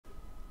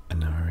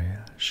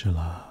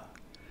Shala.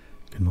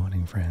 Good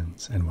morning,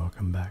 friends, and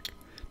welcome back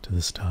to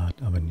the start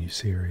of a new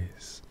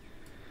series.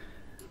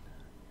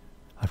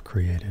 I've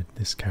created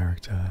this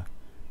character,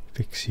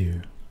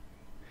 Fixu,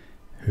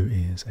 who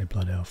is a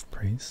Blood Elf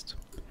priest,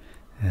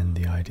 and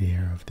the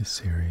idea of this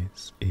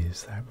series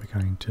is that we're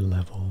going to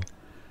level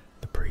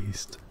the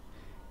priest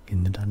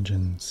in the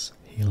dungeons,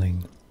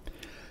 healing.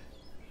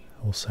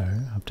 Also,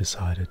 I've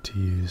decided to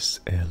use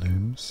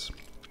heirlooms,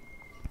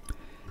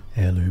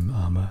 heirloom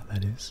armor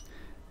that is,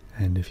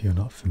 and if you're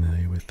not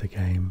familiar with the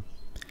game,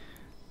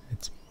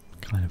 it's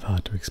kind of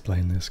hard to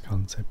explain this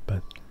concept,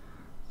 but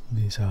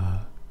these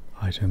are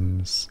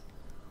items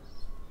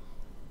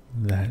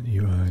that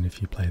you earn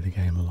if you play the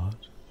game a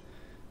lot,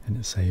 and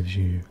it saves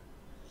you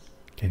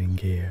getting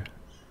gear.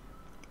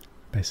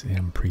 Basically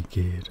I'm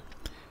pre-geared,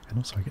 and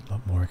also I get a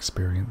lot more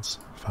experience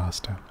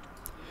faster.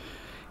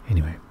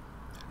 Anyway,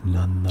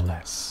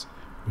 nonetheless,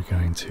 we're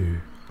going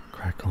to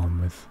crack on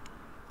with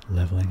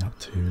leveling up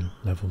to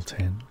level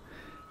 10,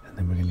 and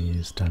then we're going to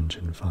use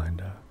Dungeon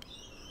Finder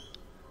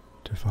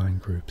to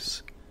find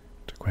groups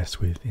to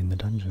quest with in the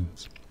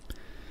dungeons.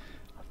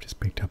 I've just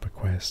picked up a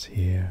quest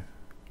here,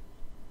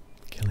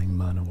 killing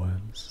mana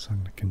worms, so I'm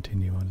going to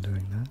continue on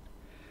doing that.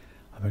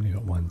 I've only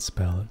got one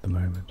spell at the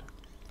moment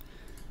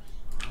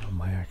on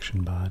my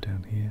action bar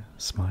down here,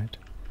 smite,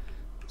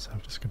 so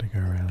I've just got to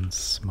go around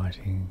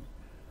smiting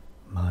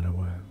mana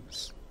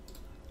worms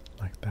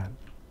like that.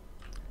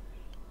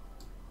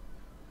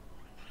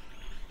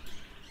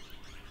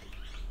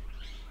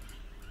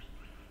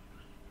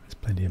 There's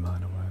plenty of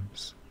mana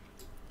worms.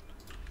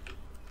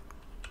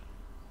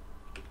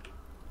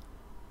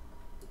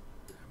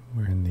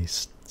 We're in the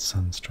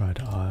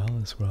Sunstrider Isle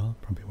as well,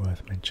 probably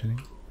worth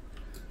mentioning.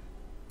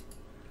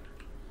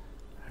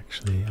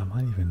 Actually, I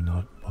might even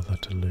not bother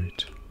to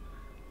loot.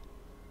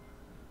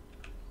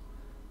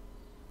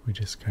 We're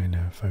just going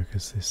to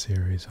focus this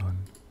series on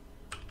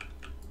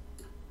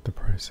the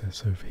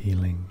process of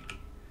healing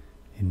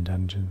in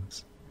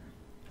dungeons.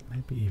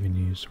 Maybe even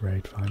use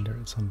Raid Finder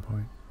at some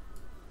point.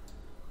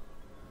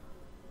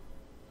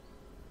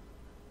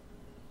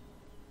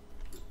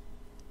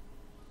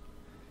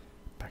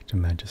 Back to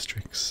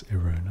Magistrix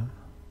Erona.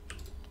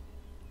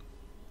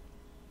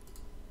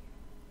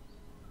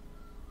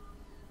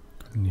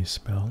 Got a new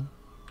spell.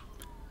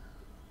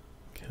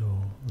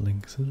 Kill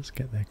lynxes,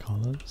 get their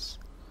collars.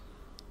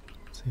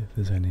 See if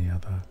there's any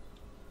other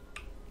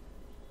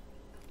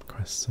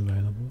quests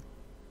available.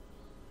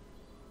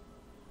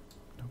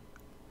 Nope.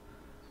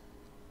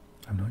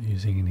 I'm not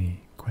using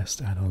any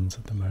quest add-ons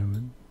at the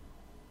moment.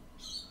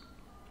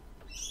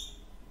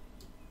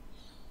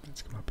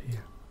 Let's come up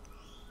here.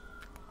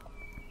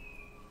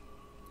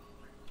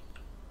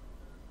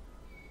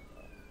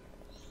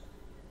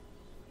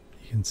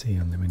 You can see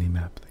on the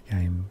mini-map the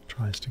game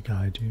tries to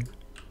guide you. Is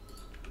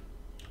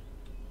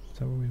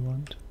that what we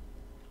want?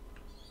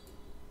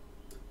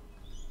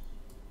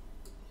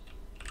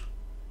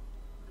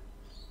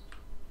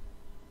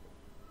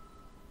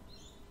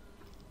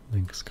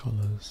 Lynx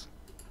collars.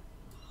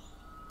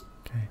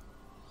 Okay.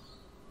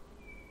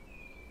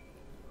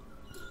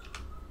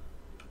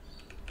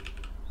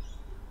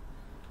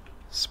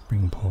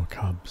 Springpaw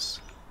cubs.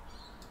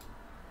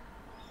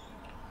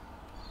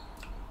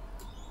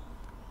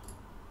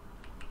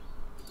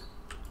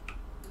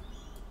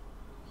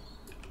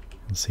 You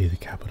can see the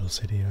capital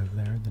city over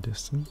there in the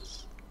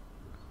distance.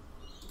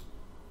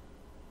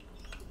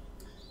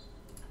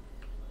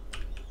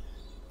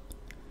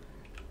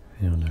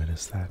 And you'll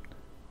notice that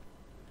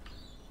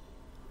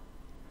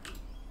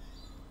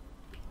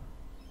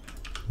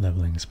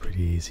leveling is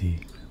pretty easy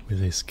with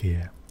this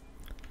gear.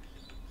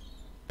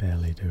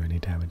 Barely do any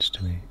damage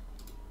to me.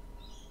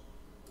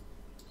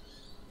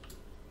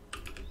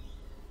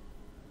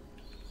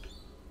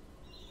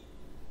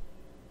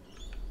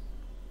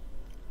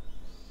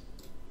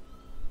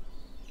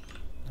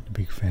 Not a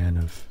big fan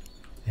of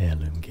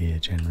heirloom gear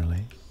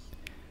generally.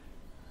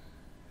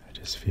 I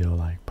just feel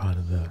like part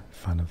of the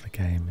fun of the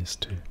game is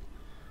to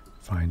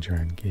find your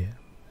own gear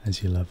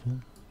as you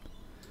level.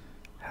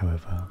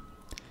 However,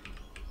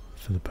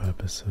 for the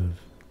purpose of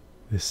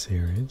this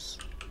series,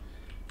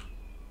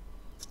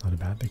 it's not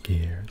about the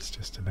gear, it's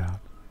just about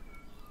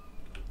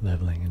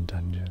leveling in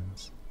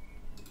dungeons.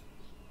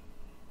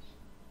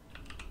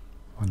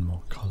 One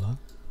more collar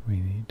we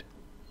need.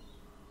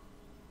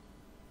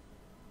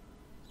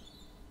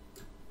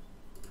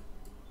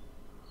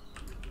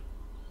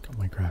 Got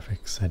my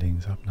graphics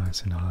settings up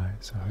nice and high,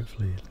 so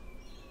hopefully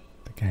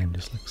the game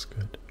just looks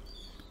good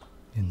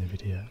in the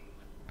video.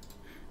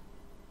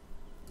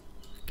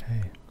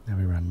 Okay, now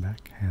we run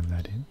back, hand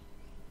that in.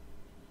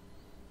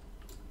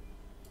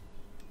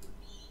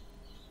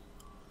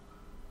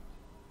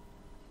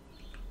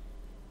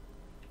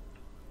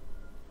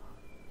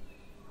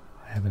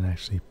 I haven't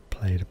actually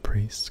played a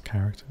priest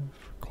character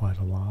for quite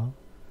a while.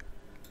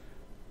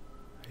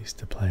 I used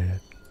to play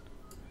it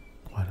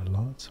quite a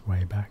lot,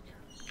 way back.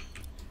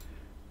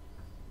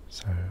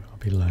 So I'll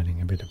be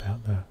learning a bit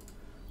about the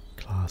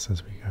class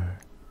as we go.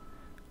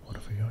 What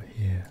have we got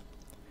here?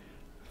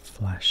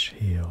 Flash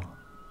heal.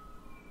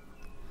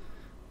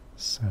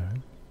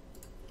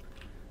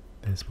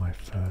 is my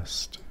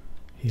first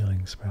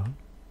healing spell.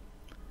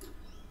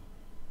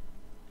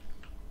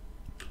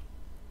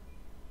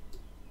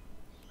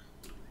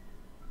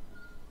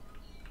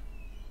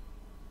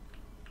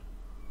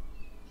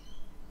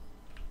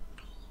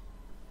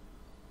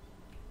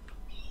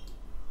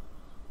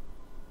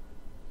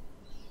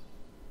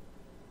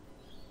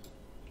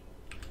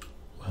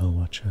 Well,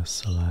 watch a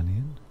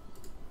Solanian.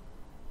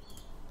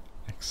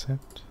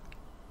 Accept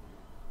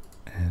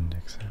and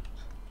accept.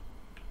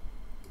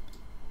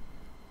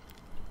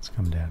 Let's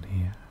come down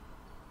here.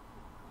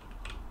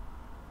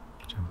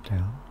 Jump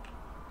down.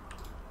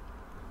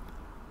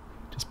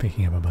 Just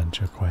picking up a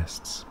bunch of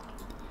quests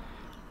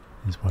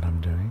is what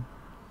I'm doing.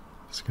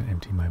 Just going to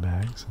empty my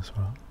bags as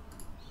well.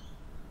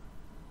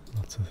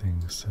 Lots of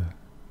things to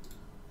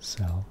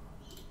sell.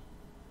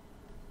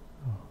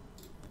 Oh,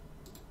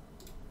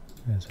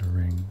 there's a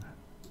ring.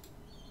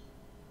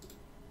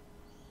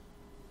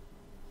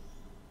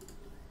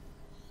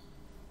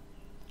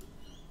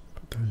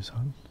 Put those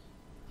on.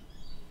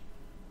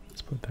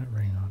 Let's put that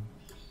ring on.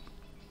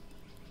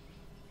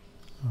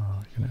 Oh,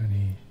 I can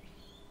only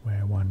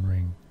wear one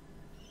ring.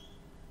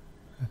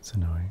 That's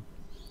annoying.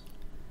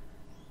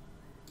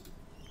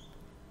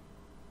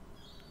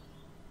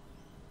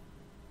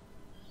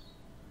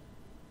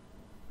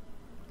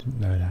 Didn't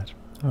know that.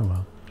 Oh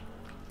well.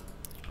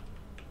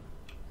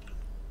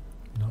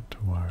 Not to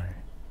worry.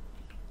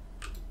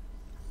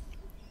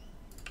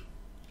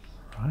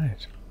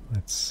 Right,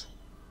 let's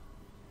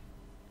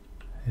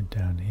head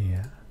down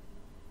here.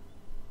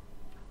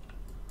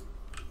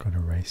 Got a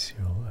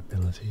racial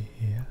ability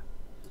here.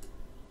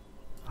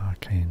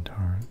 Arcane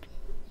Torrent.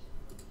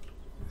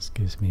 This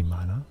gives me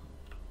mana.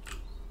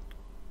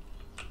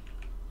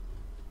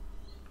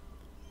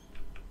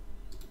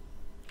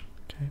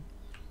 Okay.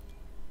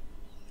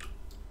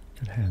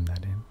 Could hand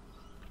that in.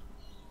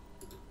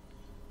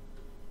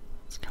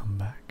 Let's come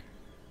back.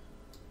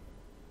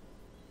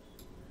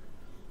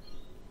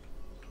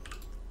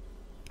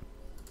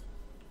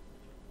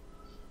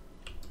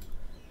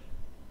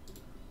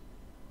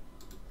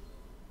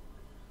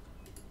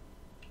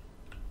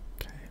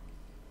 Okay.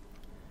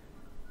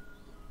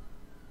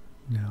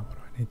 Now what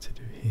do I need to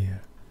do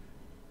here?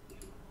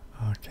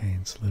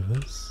 Arcane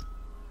slivers.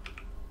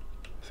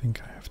 I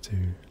think I have to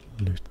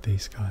loot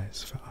these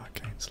guys for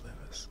arcane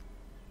slivers.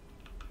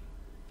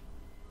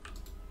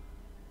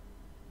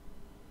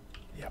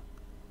 Yep.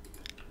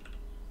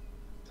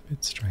 It's a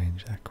bit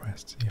strange, that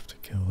quest. You have to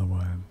kill the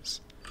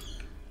worms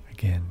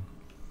again.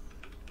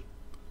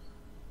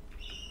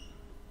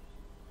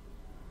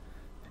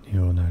 And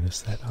you'll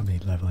notice that I'll be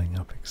leveling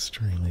up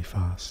extremely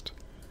fast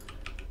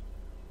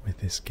with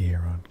this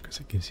gear on because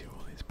it gives you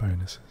all these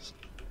bonuses.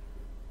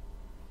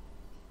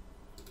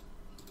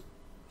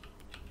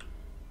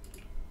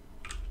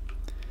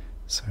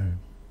 So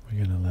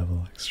we're going to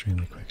level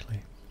extremely quickly.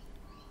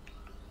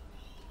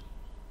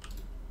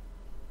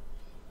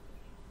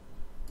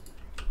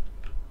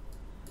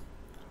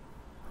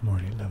 I'm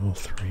already level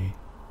 3.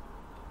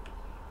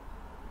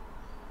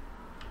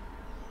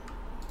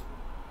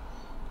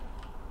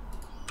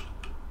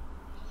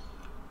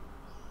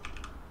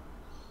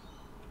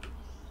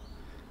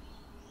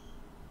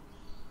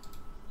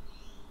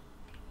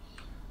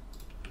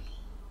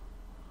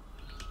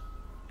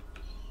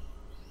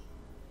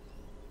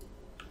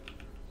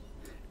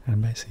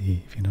 And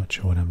basically, if you're not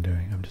sure what I'm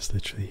doing, I'm just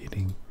literally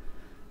hitting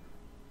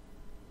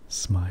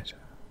smite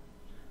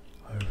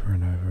over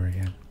and over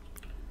again,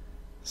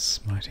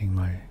 smiting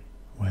my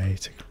way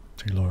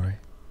to glory.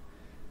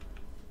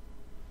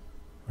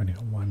 I've only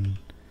got one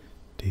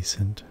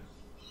decent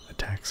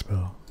attack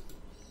spell.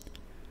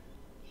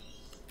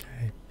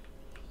 Okay,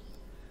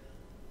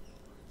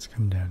 let's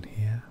come down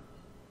here,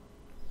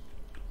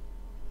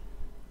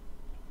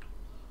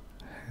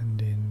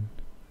 hand in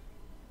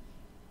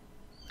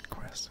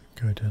quest,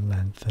 go to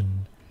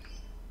Lanthan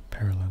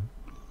Perilon.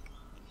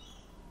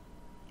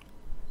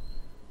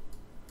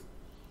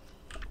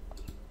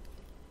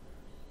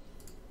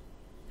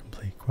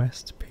 Complete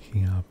quest,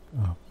 picking up,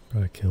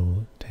 gotta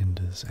kill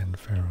tenders and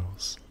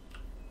ferals.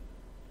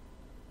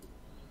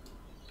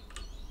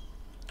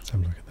 Let's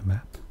have a look at the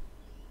map.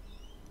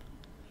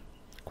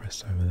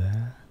 Quest over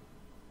there,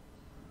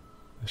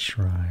 the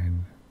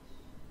shrine,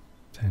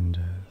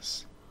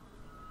 tenders.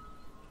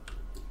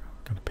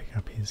 Gotta pick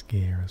up his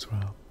gear as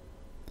well.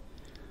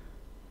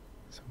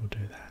 So we'll do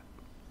that.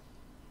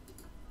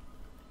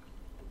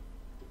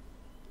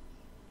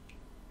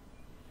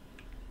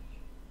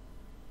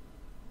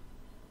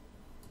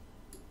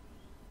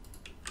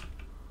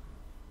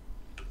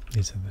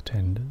 These are the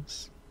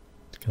tenders.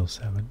 To kill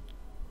 7.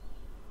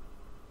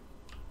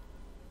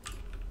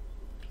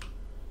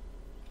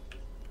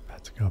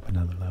 About to go up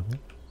another level.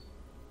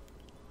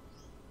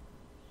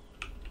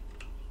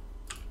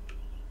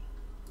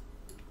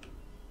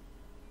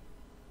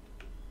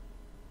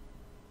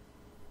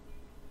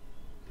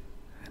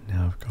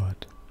 Now I've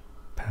got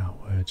Power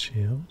Word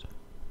Shield.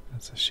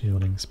 That's a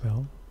shielding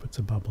spell. Puts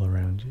a bubble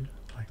around you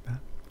like that.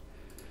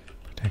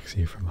 Protects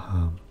you from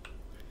harm.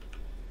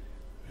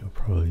 We'll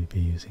probably be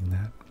using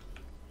that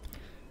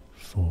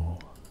for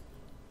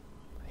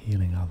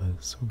healing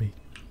others. We'll be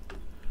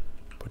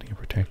putting a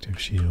protective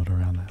shield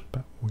around that,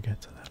 but we'll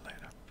get to that later.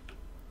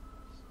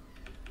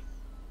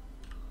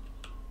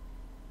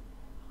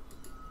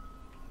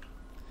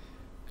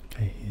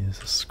 Okay,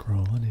 here's a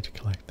scroll. I need to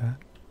collect that.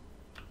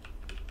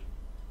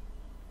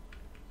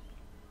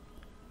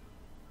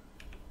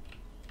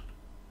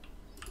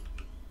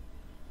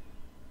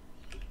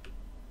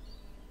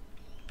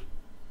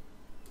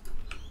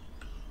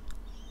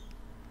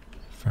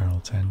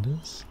 Feral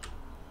tenders.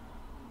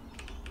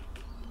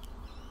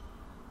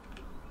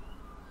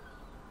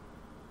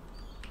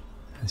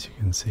 As you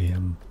can see,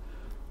 I'm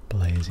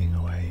blazing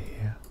away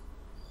here,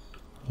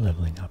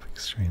 leveling up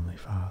extremely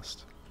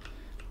fast.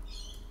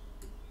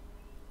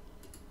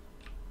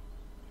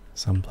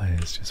 Some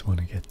players just want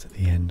to get to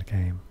the end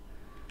game.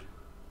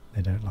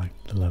 They don't like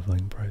the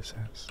leveling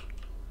process.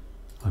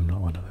 I'm not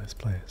one of those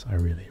players. I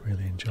really,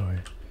 really enjoy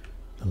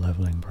the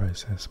leveling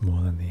process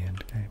more than the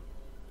end game.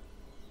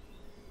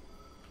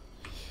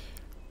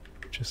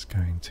 Just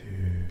going to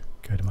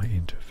go to my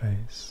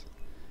interface,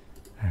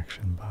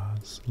 action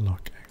bars,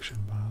 lock action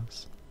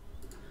bars.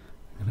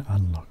 I'm going to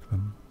unlock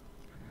them.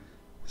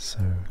 So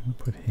I'm going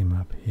to put him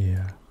up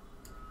here.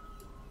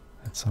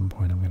 At some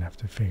point I'm going to have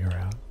to figure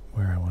out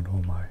where I want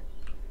all my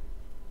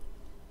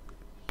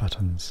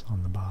buttons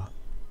on the bar.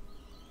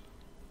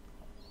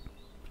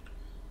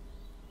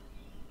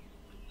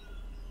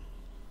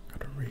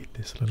 Got to read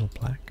this little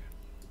plaque.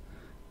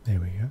 There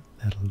we go,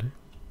 that'll do.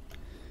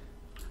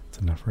 It's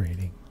enough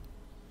reading.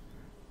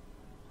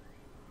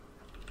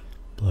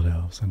 Blood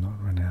elves are not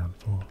renowned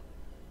for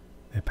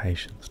their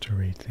patience to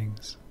read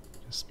things,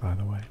 just by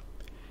the way.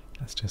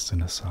 That's just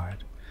an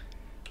aside.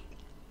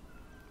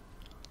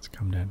 Let's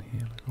come down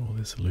here, look at all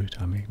this loot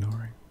I'm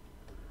ignoring.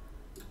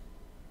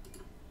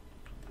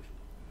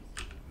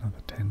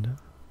 Another tender.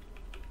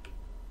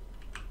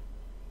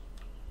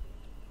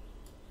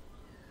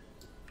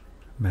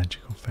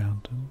 Magical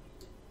fountain.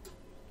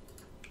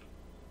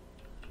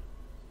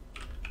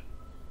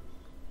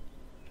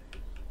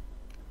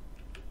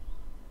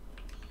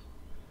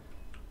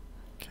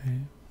 Okay.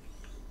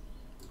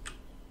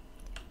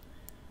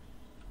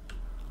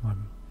 I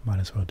might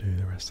as well do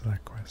the rest of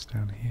that quest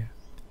down here.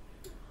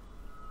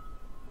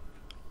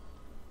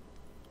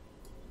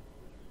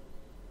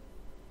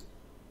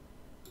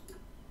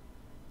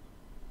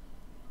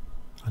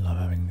 I love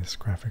having this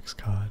graphics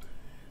card.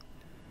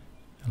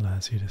 It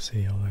allows you to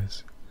see all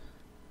those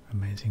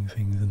amazing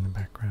things in the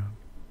background.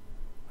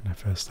 When I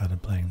first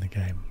started playing the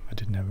game, I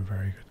didn't have a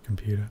very good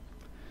computer,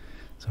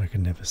 so I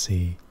could never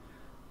see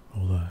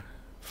all the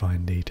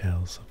fine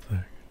details of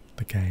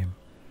the game.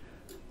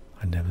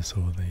 I never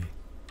saw the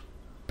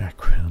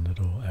background at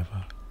all,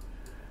 ever.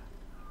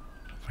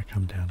 If I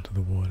come down to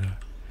the water,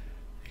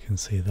 you can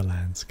see the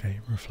landscape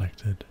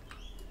reflected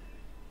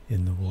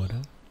in the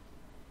water.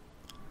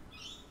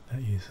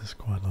 That uses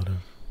quite a lot of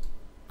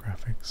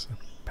graphics and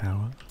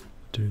power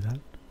to do that.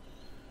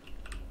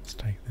 Let's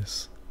take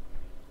this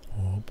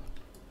orb.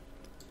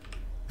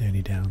 The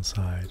only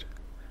downside,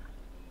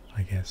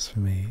 I guess, for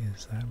me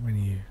is that when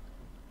you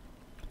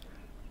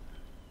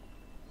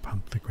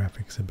pump the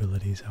graphics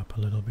abilities up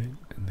a little bit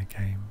in the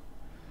game,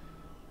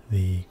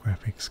 the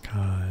graphics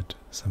card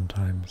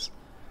sometimes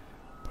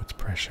puts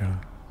pressure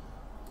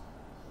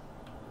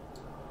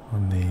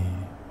on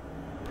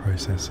the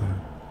processor,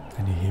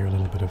 and you hear a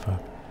little bit of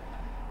a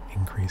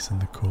increase in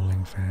the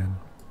cooling fan,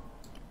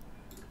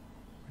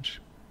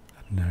 which,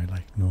 I don't know,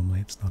 like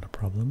normally it's not a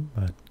problem,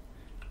 but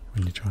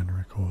when you're trying to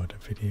record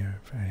a video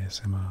for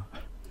ASMR,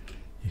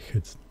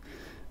 it's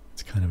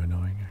kind of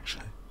annoying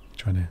actually. You're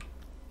trying to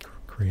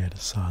create a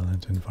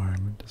silent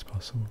environment as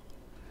possible.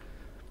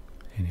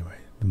 Anyway,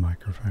 the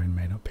microphone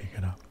may not pick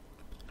it up.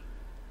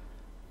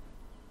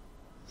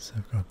 So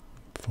I've got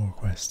 4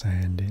 quests to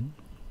hand in.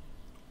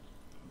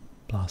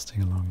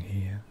 Blasting along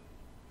here.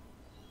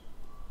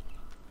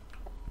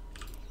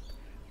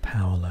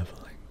 Power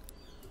leveling.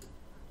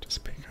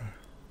 Just pick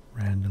a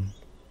random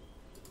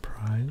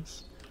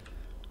prize.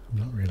 I'm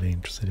not really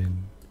interested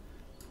in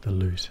the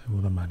loot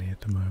or the money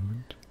at the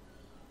moment.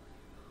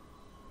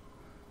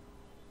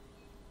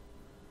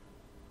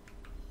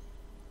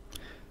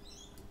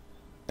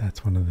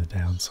 That's one of the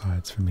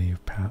downsides for me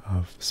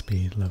of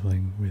speed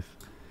leveling with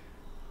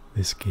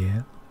this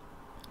gear,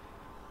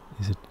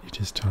 is it you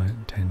just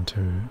tend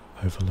to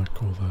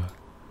overlook all the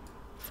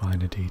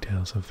finer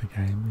details of the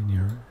game in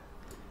your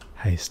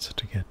haste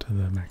to get to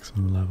the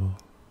maximum level.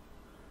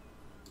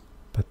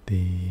 But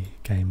the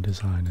game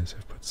designers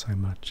have put so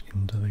much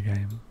into the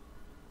game.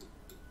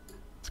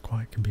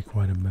 Can be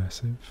quite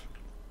immersive,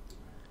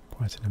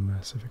 quite an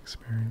immersive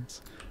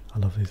experience. I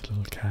love these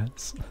little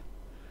cats.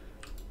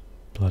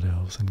 Blood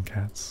elves and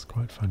cats,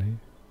 quite funny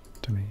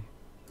to me.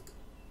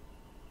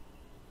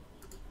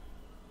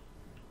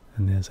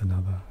 And there's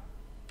another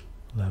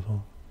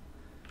level,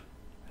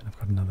 and I've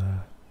got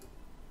another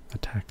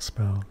attack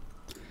spell,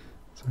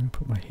 so I'm going to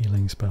put my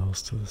healing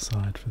spells to the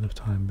side for the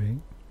time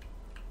being.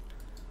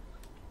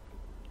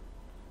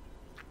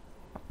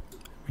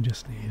 We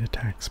just need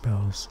attack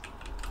spells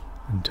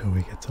until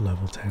we get to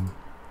level 10.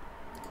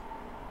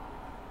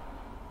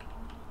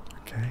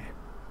 Okay.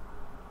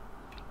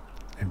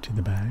 Empty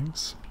the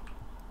bags.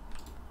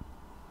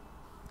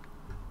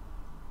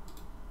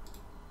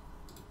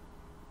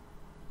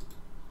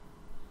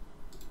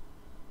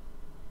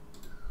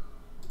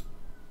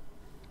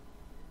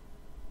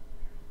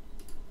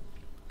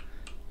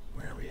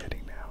 Where are we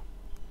heading now?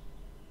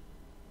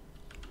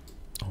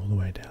 All the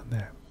way down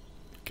there.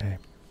 Okay.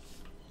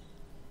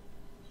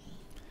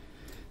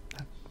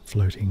 That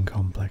floating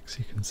complex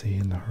you can see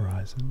in the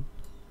horizon.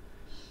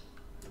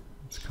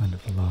 It's kind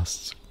of the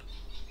last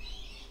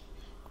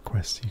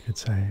quest, you could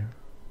say,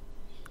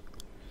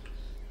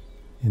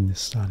 in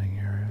this starting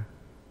area.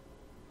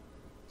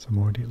 So I'm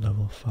already at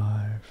level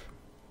 5.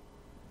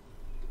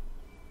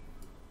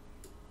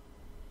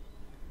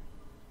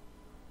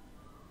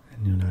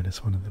 And you'll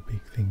notice one of the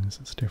big things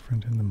that's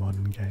different in the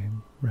modern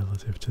game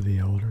relative to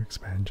the older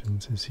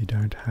expansions is you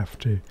don't have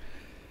to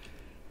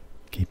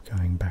keep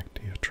going back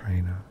to your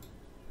trainer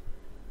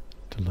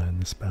to learn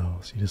the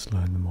spells. You just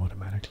learn them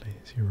automatically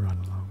as you run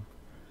along.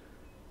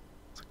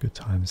 It's a good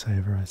time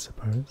saver, I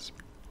suppose.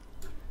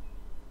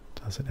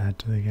 Does it add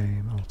to the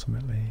game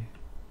ultimately?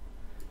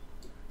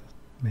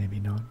 Maybe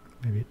not.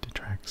 Maybe it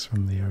detracts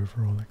from the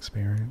overall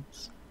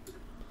experience.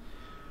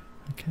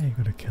 Okay, you've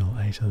got to kill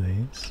 8 of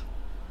these.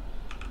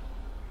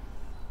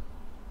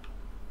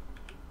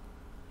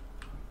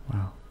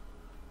 Wow.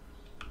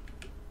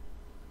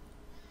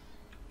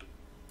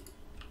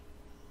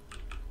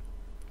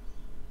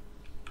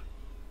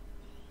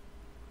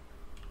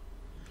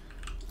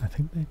 I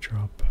think they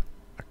drop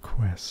a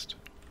quest.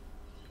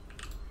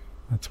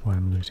 That's why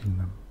I'm looting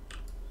them.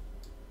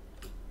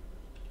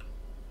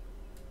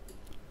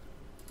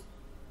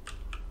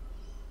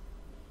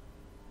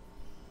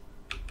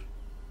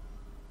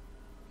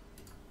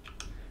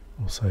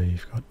 Also,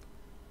 you've got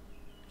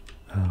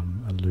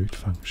a loot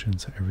function,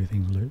 so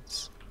everything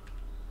loots.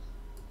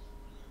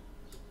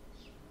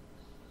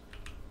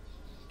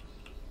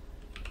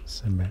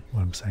 So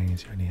what I'm saying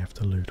is you only have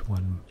to loot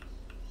one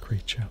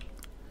creature.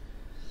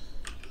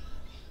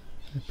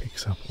 It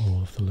picks up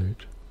all of the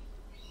loot.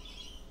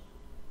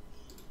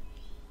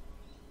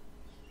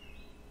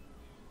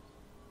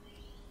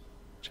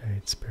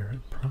 Jade Spirit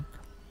proc.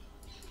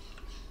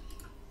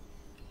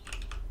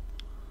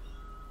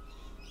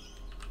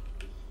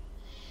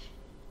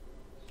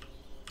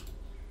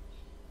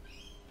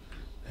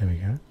 There we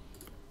go.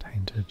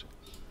 Tainted.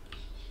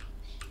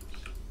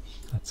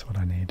 That's what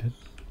I needed.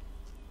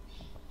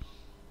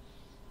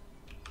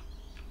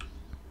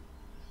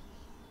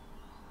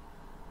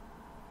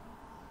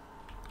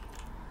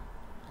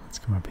 Let's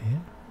come up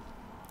here.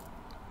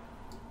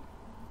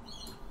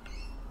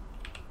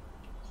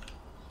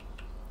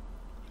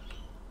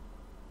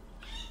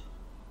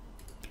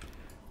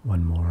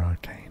 One more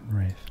arcane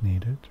wraith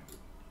needed.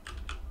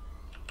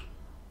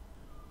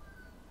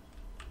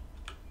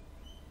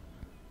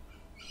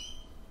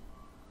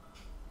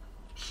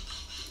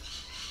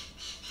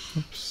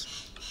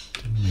 Oops,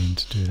 didn't mean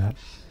to do that.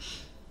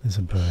 There's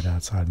a bird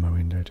outside my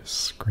window just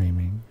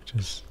screaming, which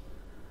is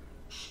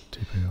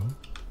typical.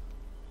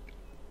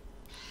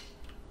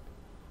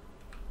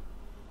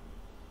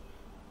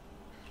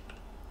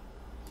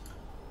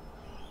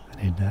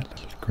 I need that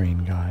little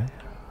green guy.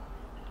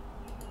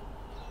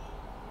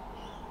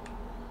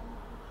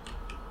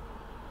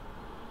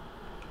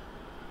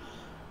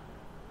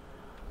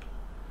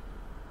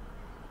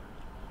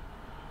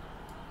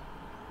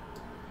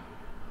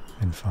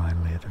 And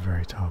finally, at the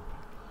very top,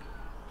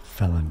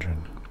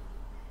 Felendrin,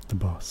 the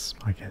boss,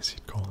 I guess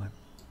you'd call him.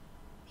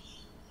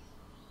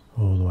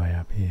 All the way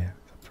up here,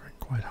 it's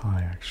quite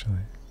high actually.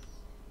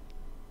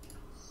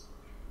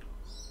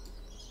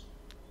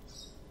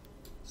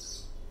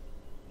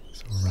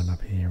 So we'll run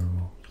up here and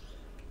we'll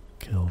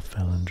kill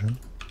Felendrin.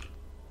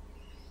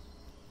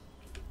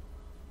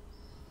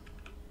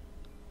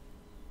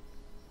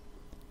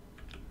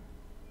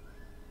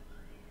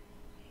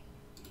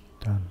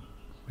 Done.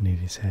 We need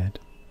his head.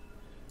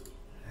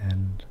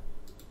 And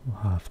we'll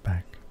half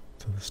back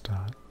to the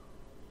start.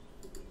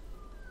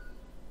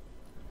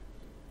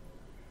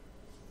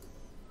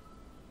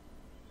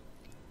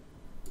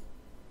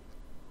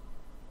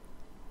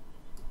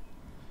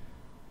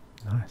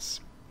 Nice.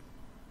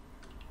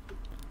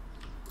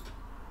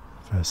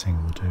 First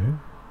thing we'll do,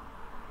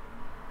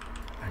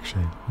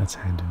 actually let's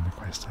hand in the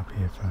quest up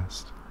here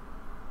first.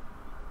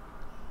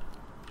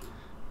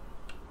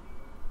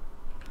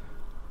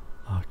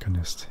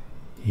 Arcanist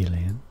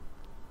Helion.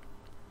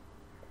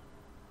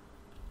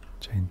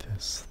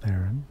 Jainthus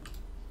Theron.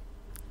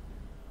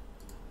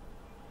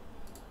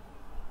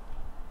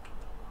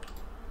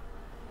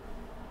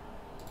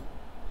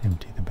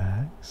 Empty the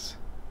bags.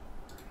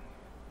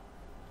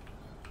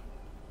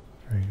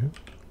 Very good.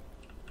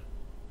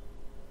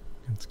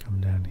 Let's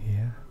come down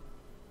here.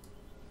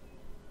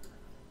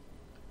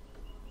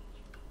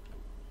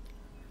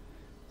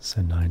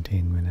 So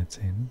 19 minutes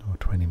in, or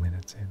 20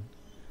 minutes in,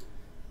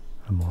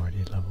 I'm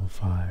already at level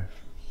 5.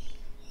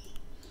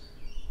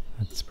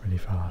 That's pretty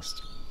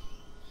fast.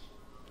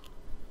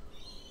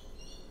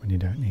 When you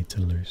don't need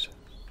to loot.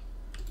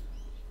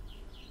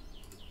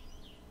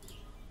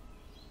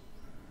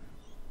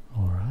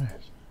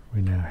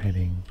 we're now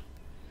heading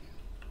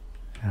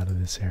out of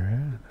this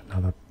area.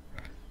 Another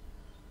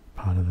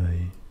part of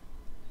the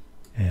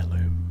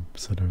heirloom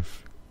sort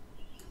of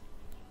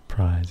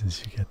prize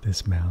is you get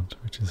this mount,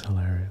 which is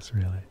hilarious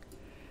really.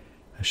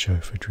 A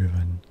chauffeur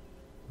driven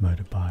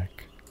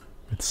motorbike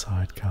with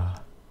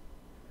sidecar.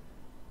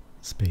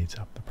 Speeds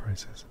up the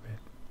process a bit.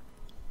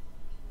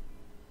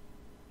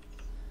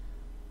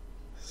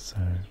 So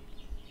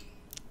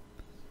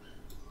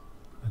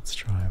let's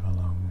drive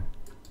along.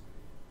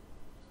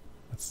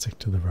 Let's stick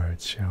to the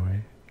roads, shall we?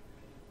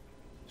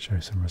 Show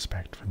some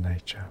respect for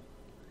nature.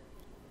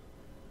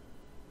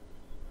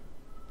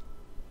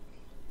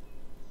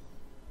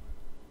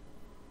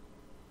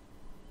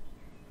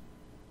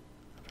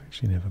 I've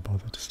actually never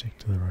bothered to stick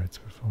to the roads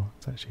before.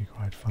 It's actually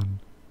quite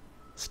fun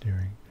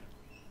steering.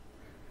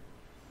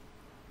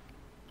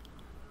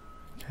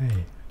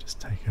 Okay, just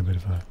take a bit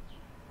of a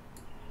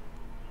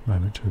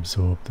moment to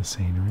absorb the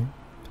scenery.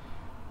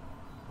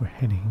 We're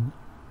heading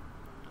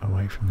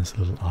away from this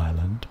little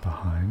island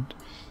behind.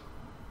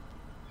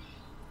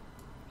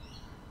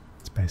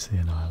 It's basically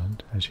an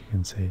island, as you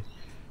can see,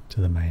 to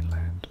the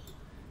mainland,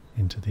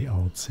 into the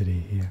old city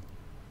here.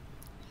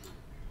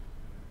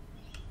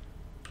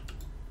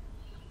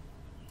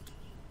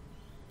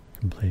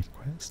 Complete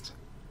quest.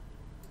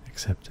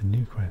 Accept a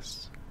new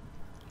quest.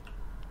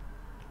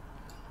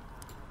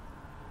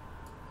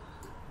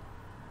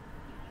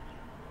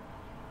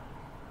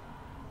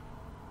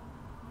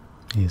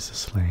 Here's the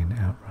slain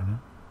outrunner.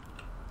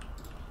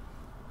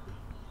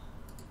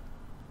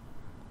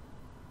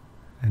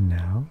 And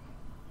now,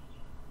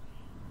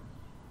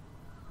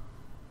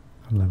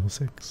 on level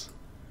 6,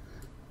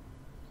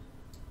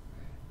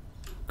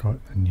 got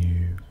a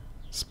new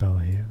spell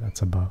here,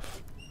 that's a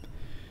buff.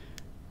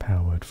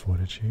 Power word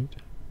fortitude.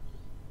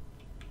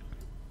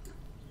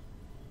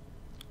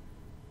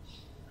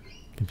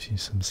 Gives you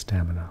some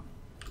stamina.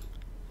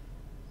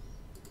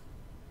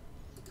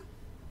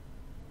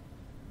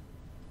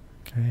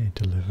 Okay,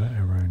 deliver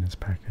Arona's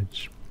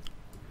package.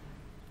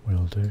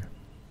 Will do.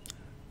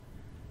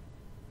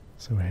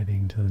 So we're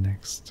heading to the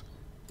next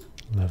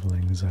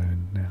leveling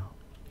zone now.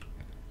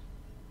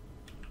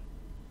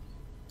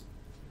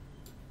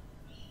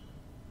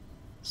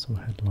 So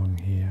we'll head along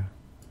here.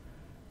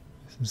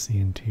 This is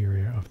the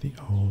interior of the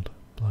old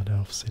Blood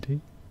Elf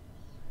city.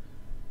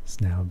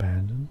 It's now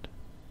abandoned.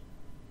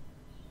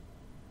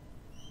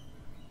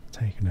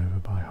 Taken over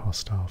by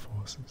hostile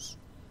forces.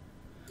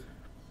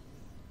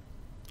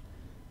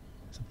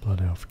 There's a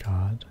Blood Elf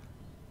guard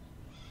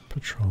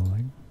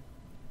patrolling.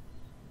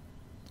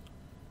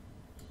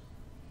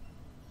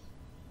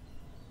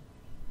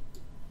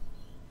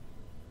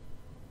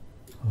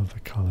 I love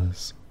the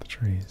colours of the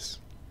trees.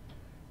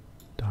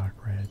 Dark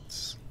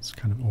reds. It's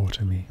kind of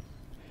autumny.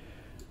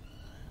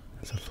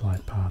 There's a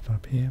flight path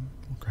up here.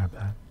 We'll grab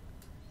that.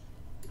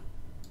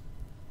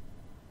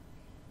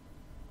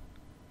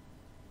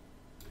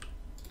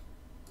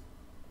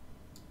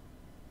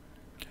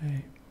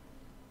 Okay.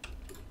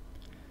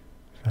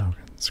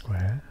 Falcon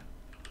Square.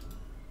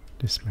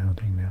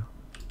 Dismounting now.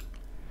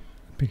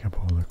 Pick up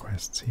all the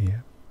quests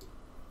here.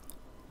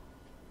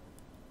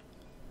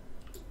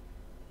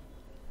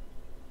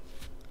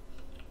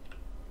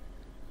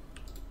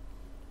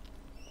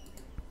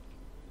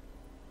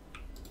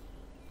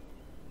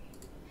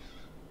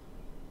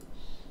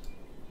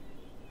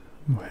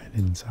 We'll head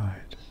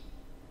inside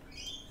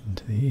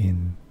into the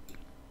inn.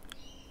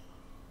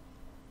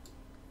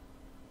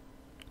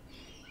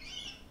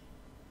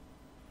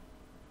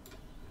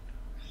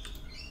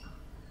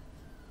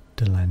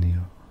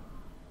 Delaniel,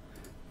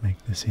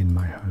 make this inn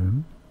my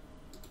home.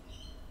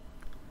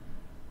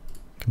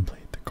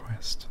 Complete the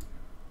quest.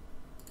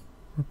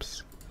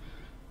 Whoops.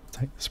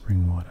 Take the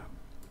spring water.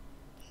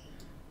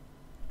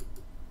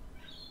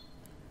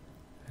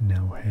 And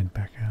now we'll head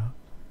back out.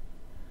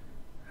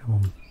 And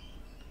we'll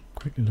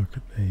quickly look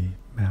at the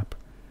map.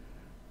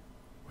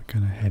 We're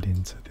going to head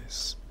into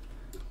this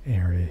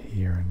area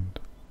here and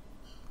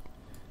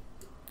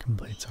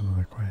complete some of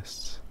the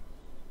quests.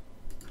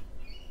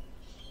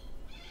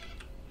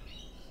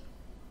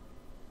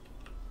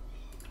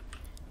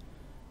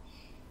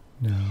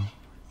 Now,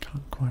 I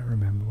can't quite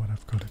remember what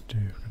I've got to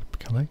do. I've got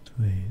to collect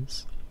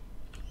these.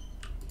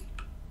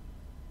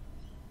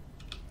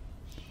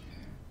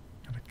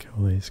 Got to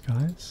kill these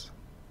guys.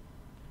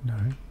 No.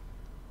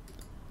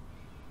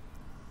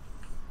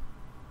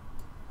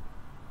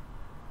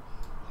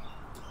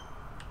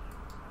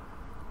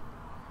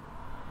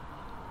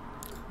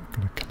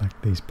 Got to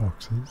collect these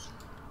boxes.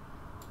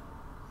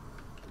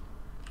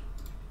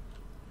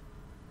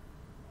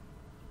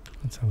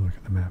 Let's have a look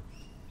at the map.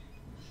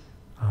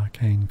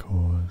 Arcane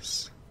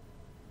cores.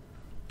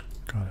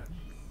 Got it.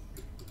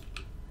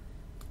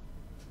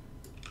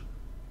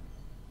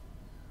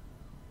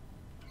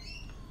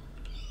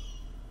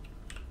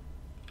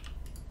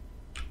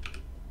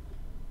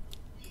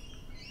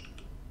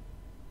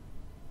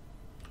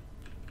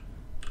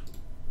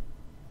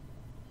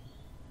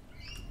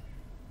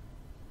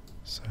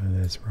 So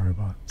there's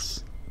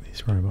robots.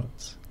 These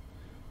robots.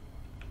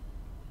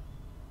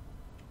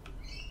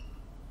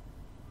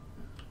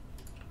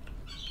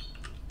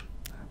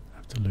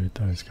 loot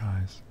those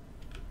guys.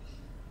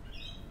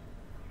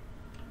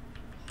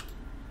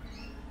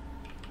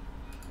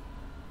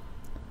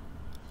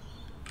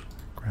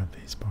 Grab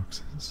these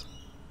boxes.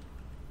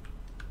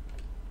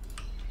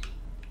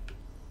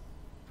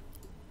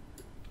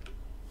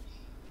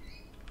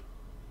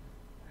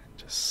 And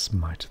just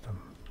smite them.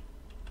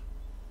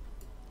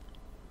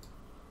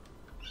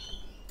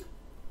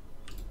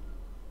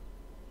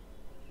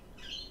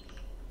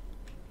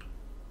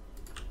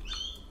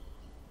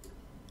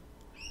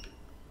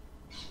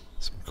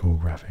 Some cool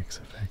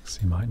graphics effects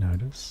you might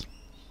notice.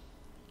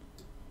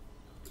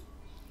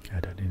 Okay, I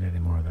don't need any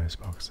more of those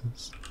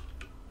boxes.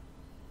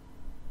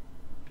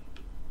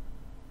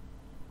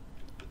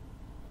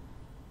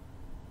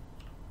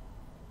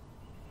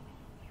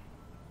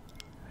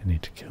 I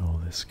need to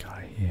kill this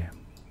guy here.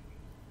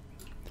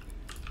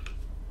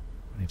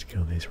 I need to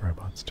kill these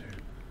robots too.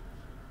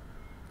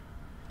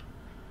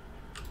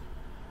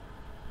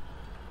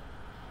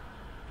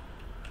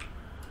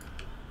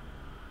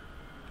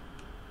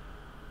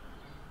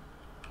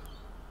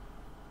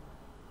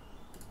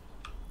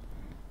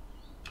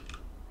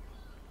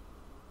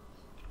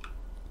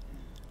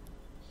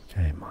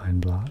 Okay,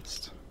 Mind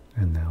Blast,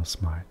 and now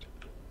Smite.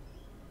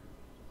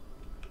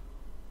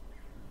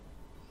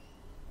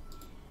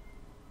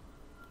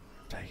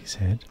 Take his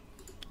head,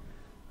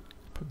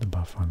 put the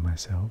buff on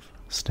myself,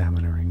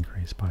 stamina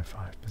increase by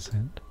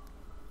 5%.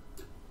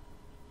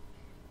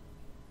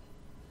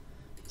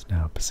 It's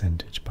now a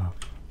percentage buff.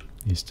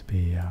 Used to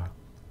be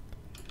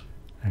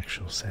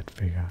actual set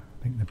figure.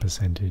 I think the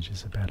percentage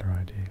is a better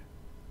idea.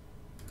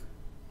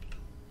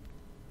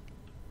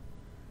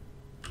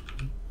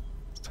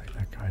 Let's take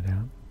that guy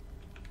down.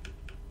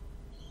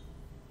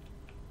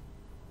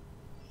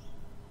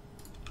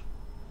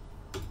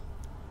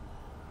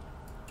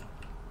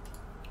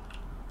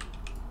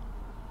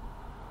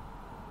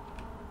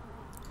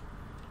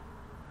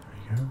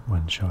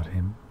 One shot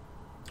him.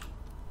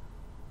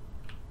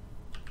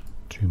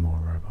 2 more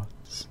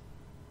robots.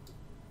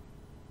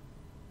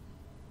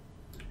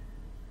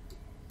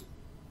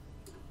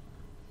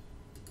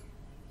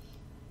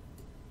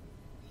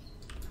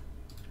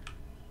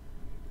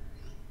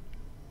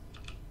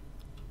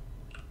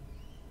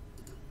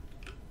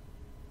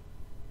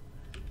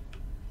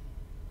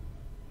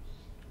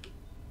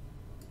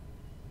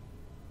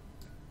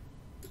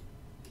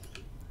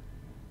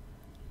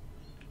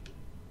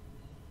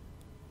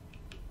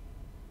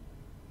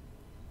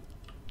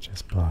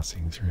 Just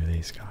blasting through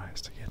these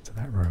guys to get to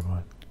that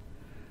robot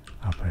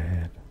up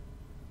ahead.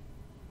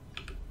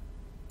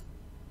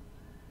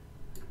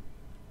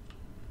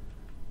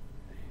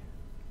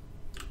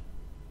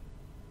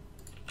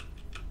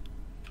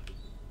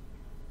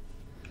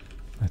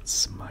 Let's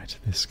smite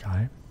this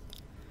guy.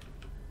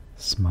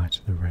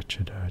 Smite the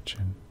wretched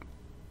urchin.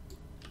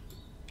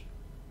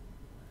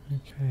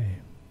 Okay.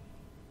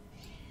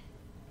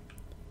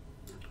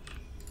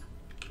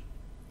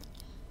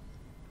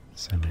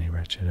 So many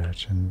wretched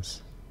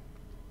urchins.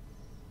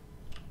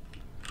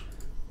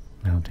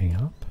 Mounting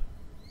up.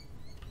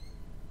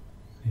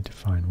 Need to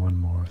find one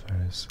more of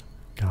those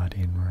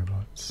guardian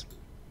robots.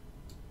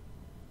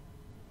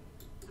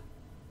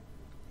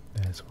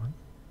 There's one.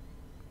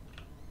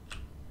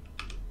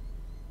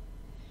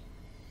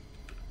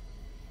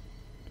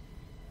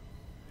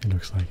 It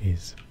looks like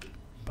he's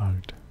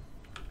bugged.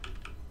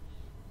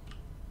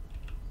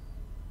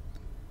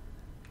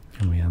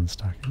 Can we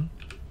unstuck him?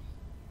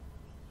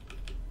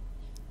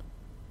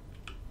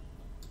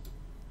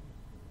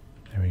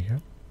 There we go.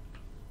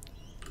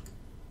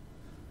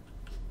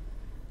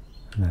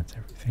 And that's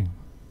everything.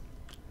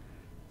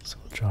 So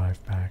we'll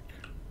drive back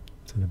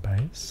to the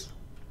base.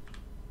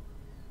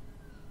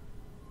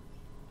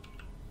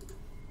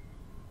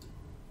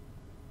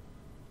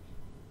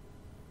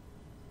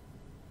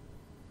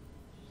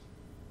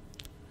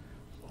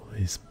 All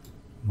these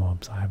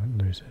mobs I haven't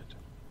looted.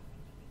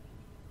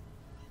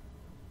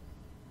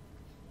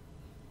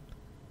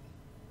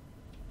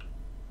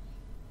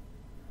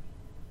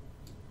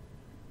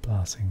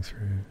 Blasting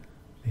through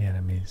the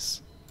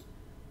enemies.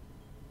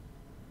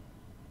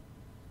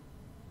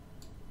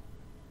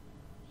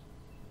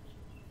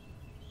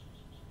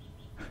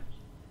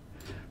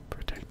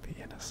 Protect the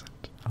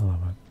innocent. I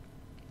love it.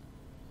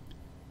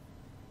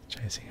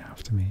 Chasing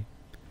after me,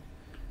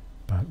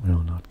 but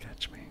will not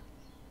catch me.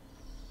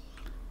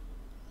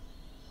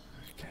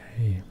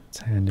 Okay, let's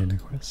hand in a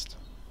quest.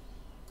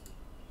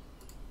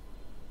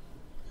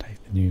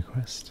 Take the new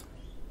quest.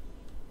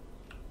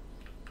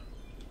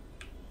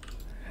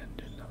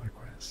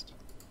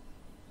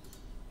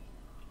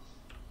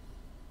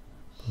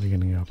 Probably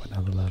going to go up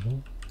another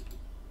level.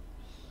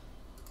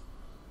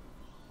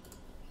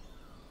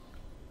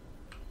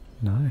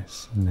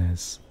 Nice, and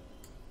that's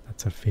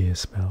a fear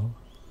spell.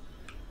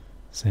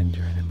 Send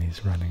your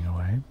enemies running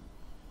away.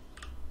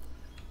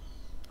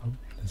 Oh,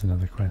 there's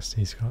another quest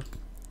he's got.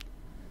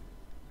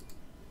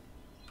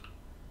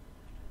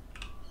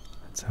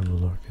 Let's have a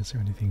look. Is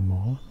there anything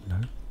more? No.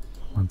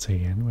 Once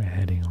again, we're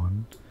heading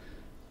on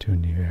to a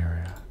new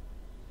area.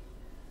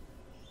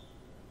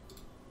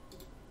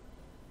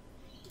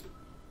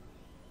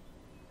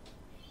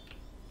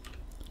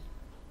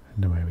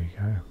 we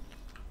go.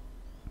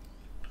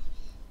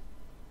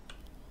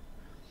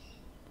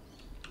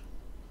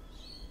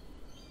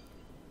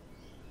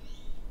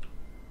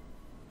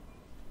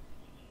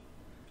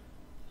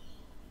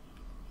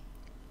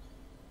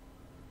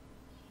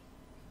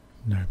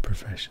 No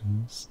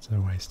professions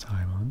to waste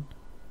time on.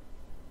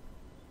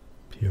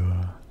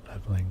 Pure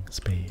leveling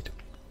speed.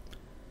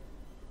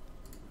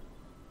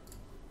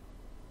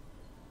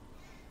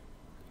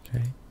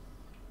 Okay.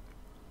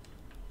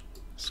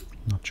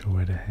 Not sure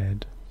where to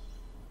head.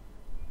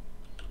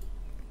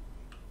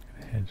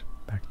 Gonna head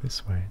back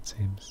this way, it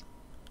seems.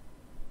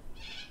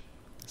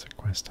 There's a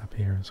quest up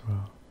here as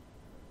well.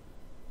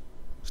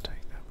 Let's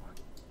take that one.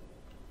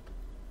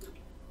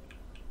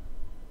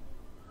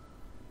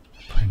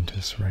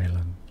 Apprentice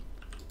Raylan.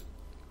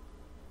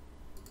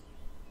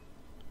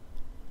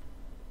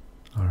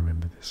 I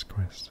remember this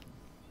quest.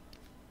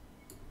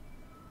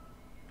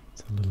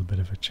 It's a little bit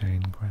of a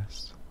chain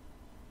quest.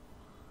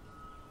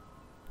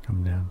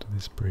 Come down to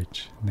this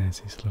bridge, and there's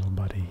his little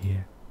buddy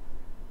here,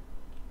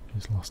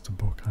 who's lost a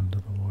book under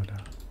the water,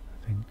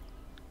 I think.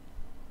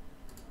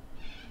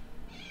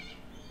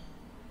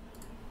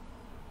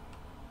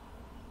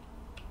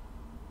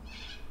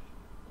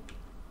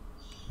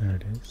 There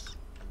it is.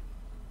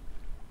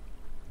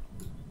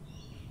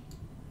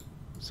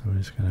 So we're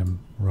just going to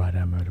ride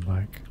our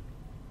motorbike.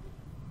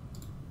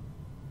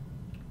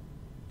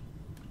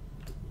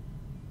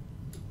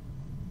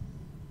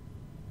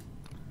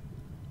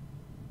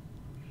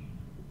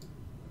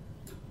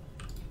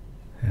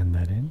 Hand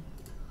that in.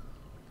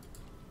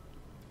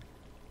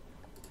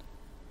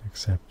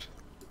 Accept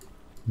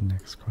the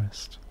next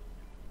quest.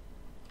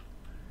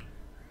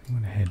 I'm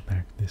going to head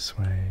back this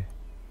way,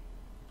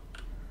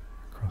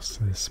 across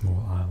to this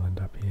small island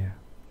up here.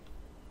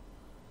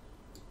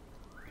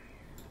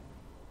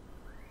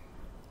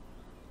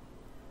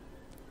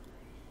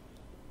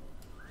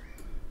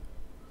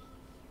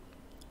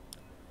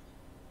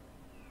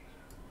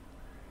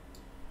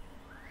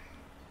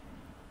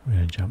 I'm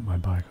going to jump my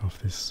bike off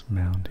this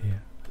mound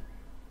here.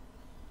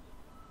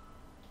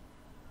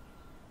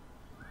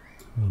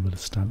 A little bit of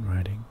stunt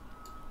riding.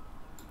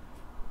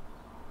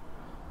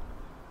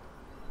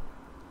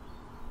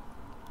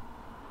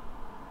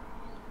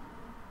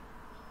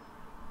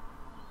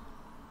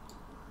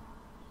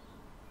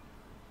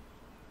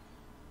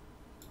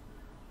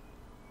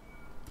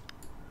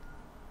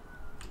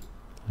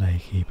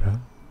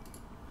 Laykeeper.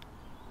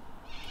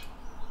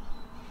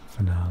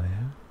 Finale.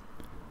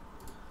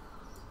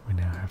 We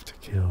now have to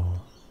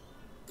kill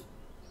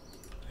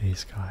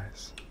these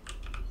guys.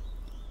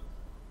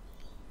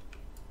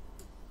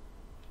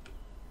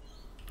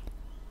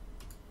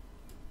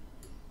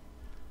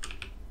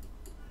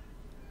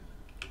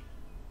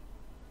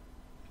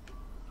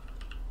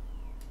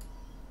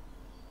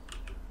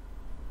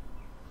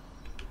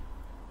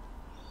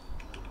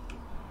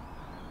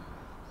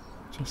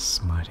 Just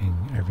smiting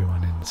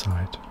everyone in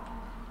sight.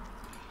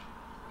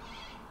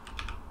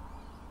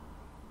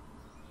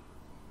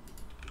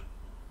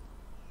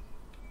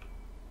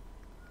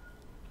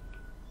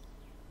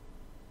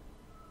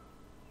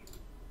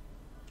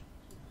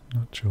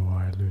 Not sure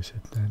why I lose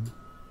it then.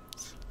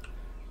 It's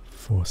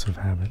force of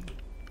habit.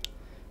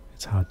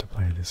 It's hard to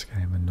play this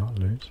game and not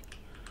loot.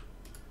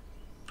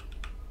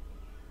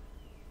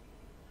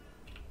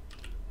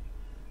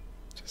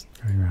 Just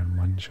going around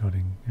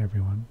one-shotting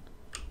everyone.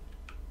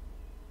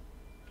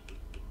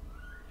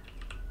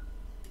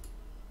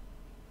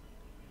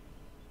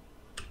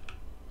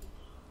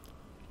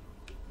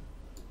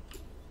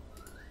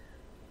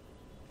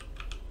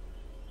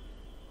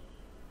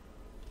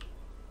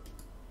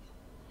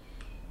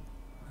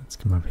 Let's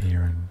come up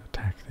here and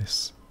attack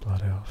this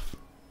blood elf.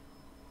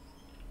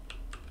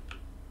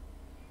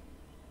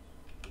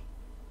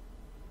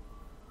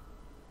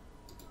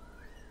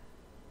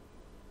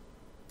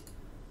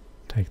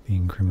 Take the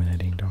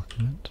incriminating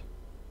document.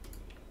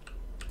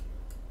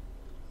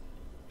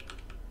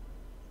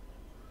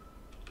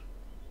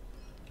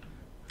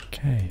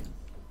 Okay.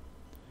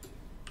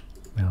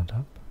 Mount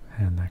up,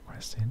 hand that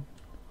quest in.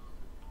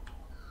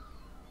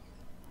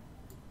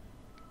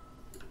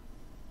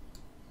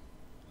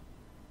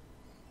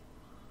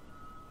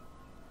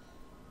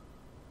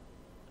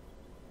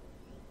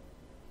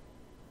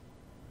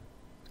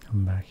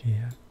 Come back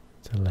here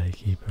to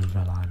Laykeeper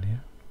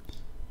Valania.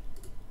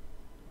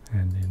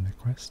 Hand in the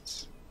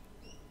quests.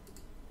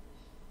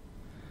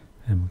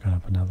 And we've gone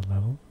up another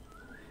level.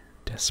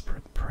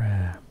 Desperate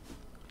Prayer.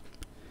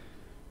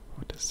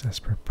 What does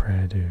Desperate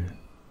Prayer do?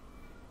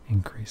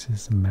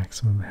 Increases the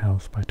maximum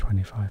health by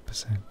 25%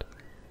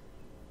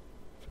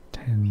 for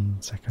 10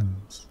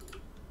 seconds.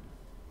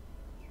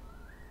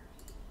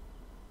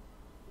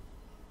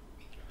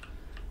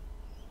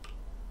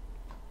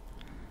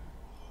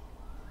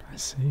 I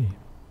see.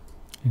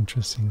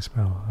 Interesting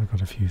spell. I've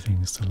got a few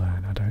things to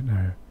learn. I don't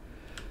know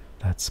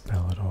that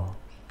spell at all.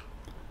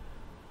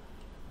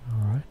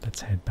 Alright,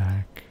 let's head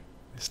back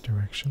this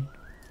direction.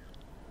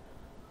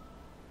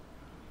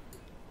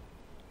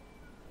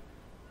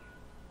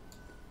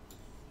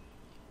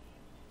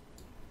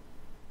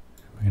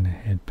 We're going to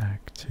head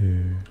back to,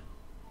 not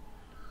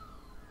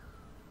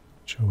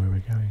sure where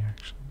we're going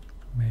actually,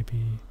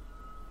 maybe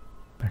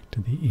back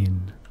to the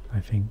inn, I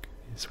think,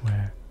 is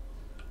where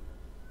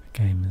the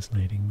game is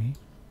leading me.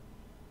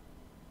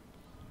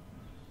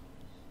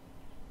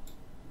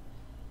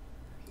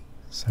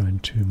 So in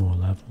 2 more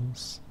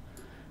levels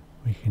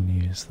we can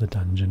use the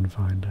dungeon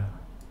finder.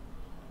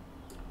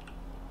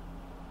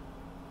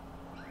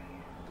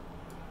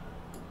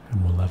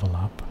 And we'll level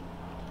up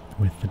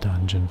with the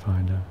dungeon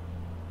finder.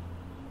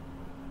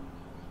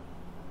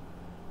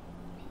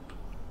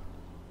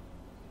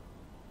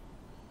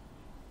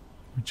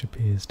 Which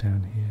appears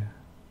down here.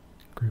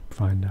 Group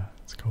finder,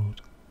 it's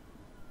called.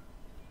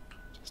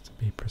 Just to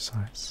be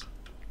precise.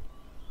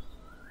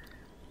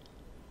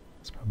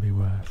 It's probably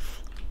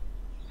worth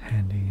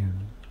handing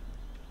in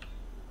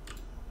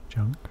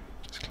junk,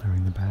 just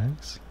clearing the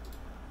bags.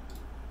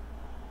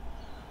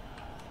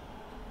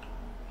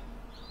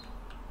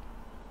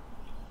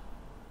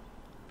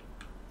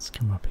 Let's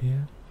come up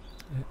here.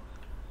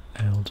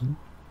 Eldon.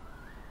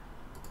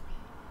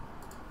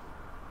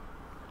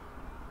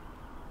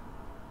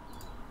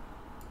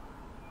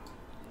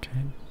 Okay.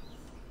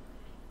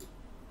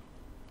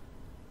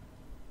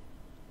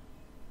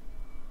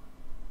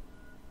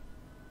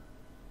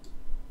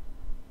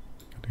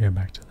 Gotta go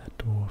back to that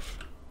dwarf.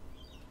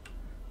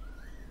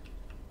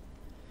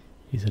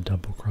 He's a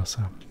double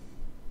crosser.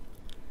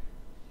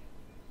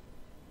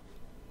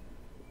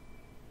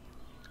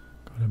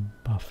 Got a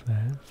buff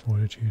there,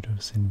 Fortitude of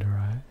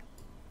Cinderai.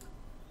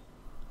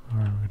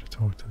 Alright, we're going to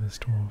talk to this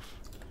dwarf.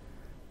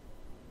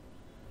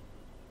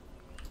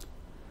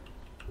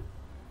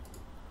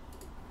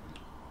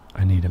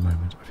 I need a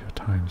moment of your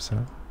time,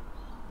 sir.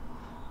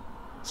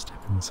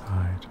 Step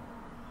inside.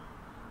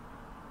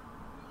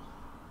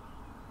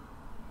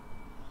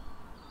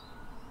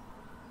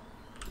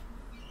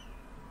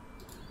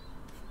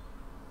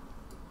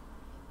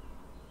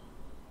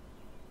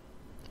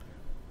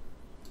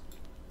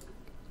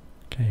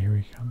 Okay, here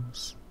he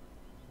comes.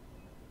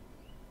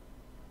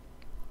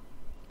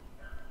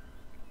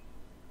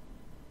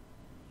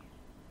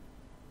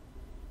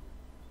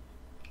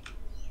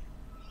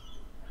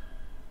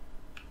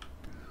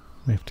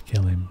 We have to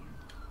kill him.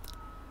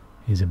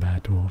 He's a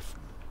bad dwarf.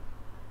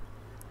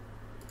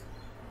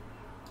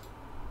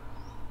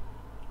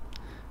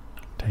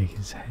 Take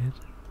his head.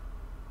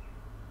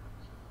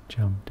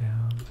 Jump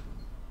down.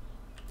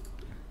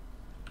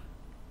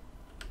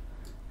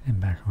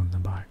 And back on the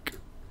bike.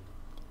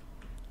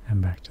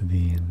 And back to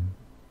the inn.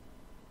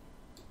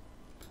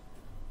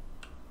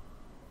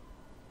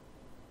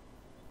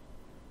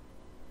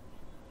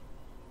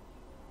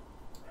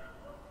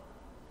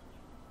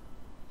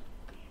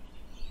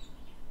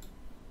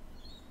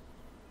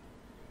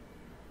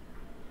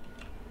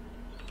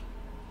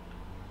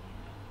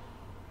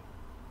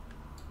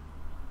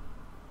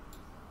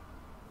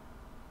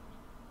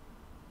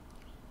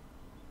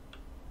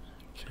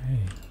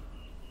 Okay.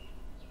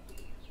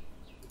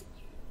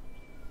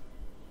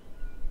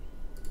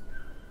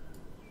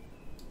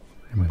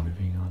 And we're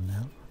moving on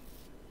now.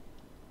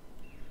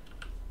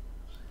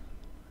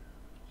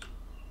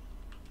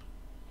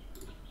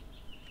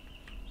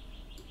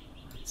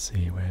 Let's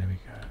see, where do we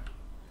go?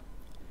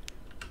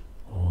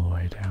 All the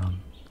way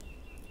down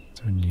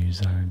to a new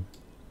zone.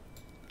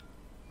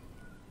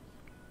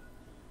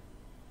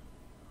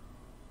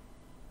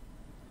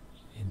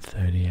 In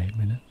 38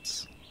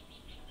 minutes.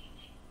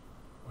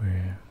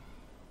 We're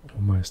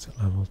almost at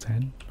level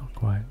 10, not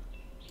quite.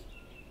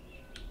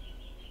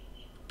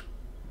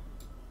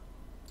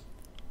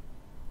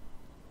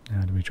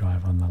 Now do we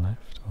drive on the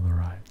left or the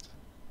right?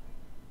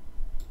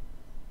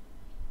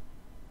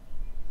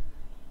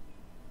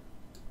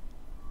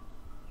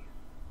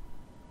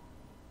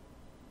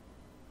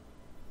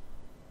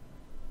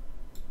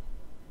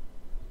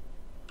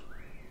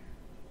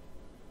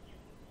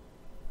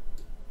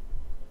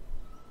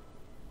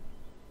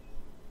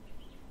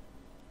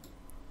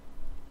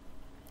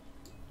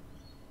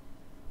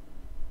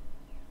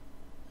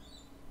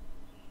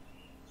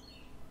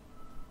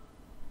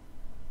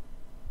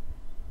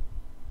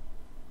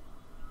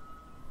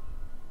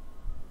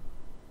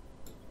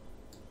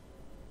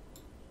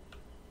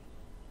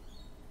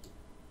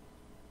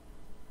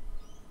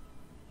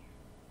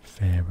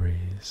 Fair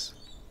breeze.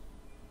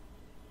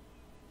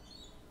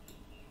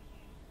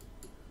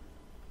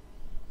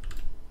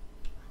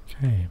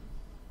 Okay.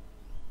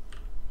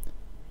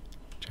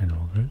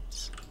 General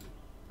goods.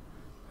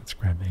 Let's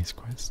grab these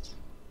quests.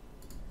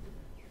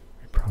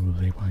 We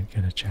probably won't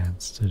get a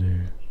chance to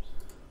do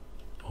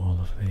all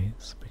of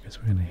these because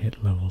we're going to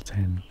hit level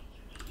 10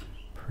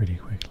 pretty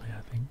quickly,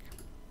 I think.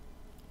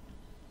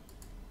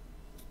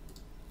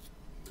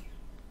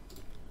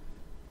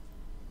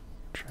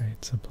 Trade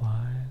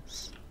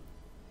supplies.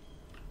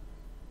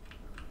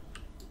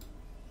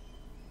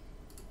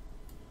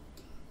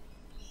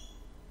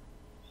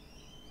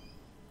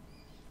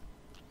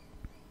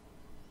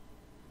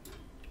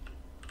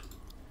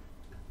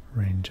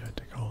 Ranger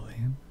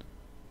Degolian.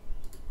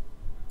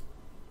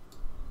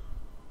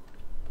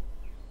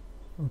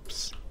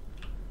 Oops.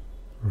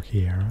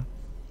 Rookie error.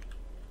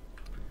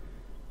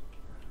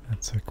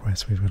 That's a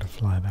quest. We've got to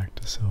fly back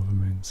to Silver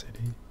Moon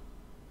City.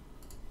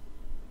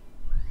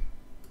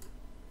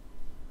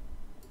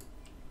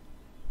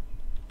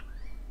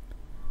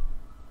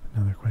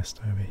 Another quest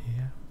over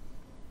here.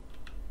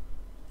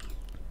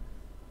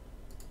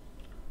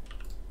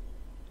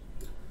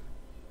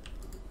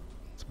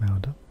 It's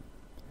mount up.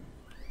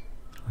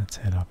 Let's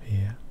head up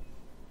here.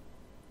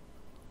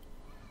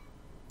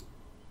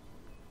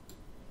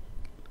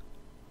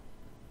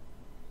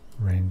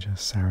 Ranger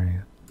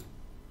Sarian.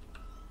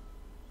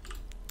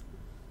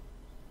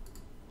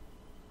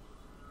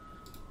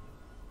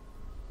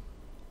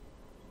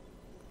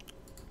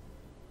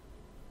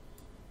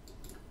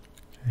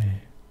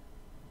 Okay.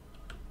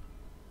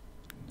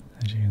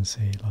 As you can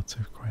see, lots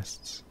of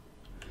quests.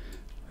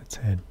 Let's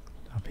head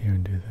up here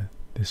and do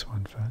this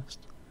one first.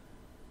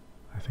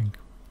 I think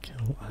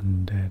kill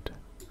undead.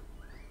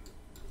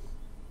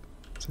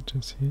 Is it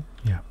just here?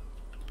 Yeah.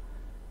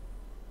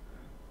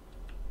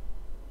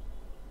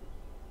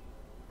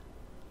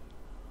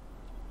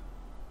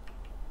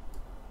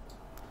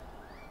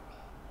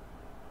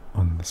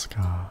 On the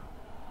scar.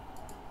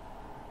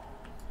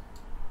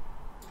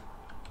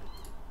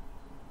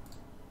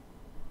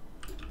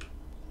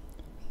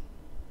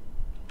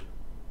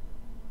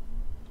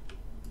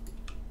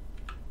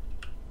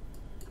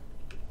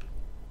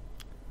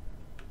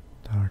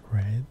 Dark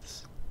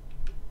Wraiths.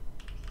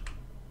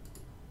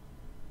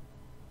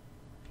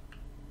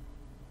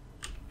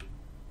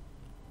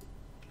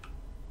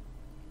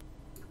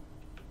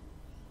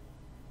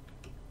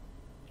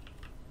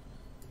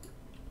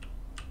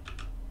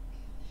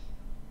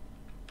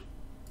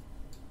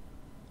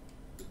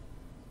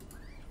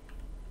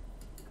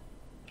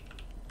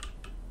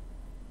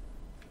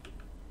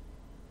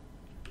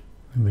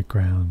 And the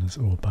ground is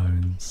all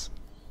bones.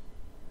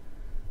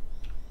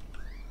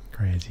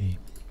 Crazy.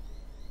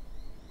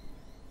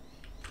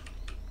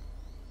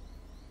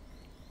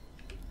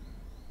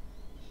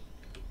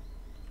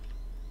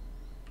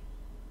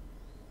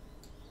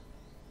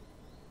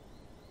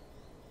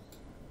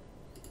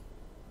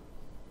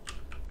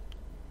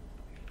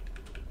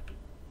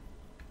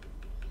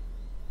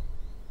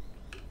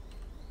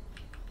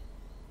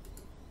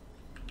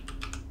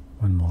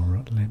 One more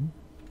rot limb.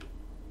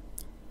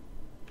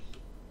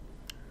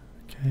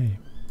 Okay.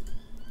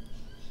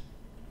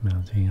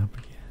 Mounting up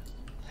again.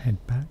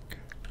 Head back.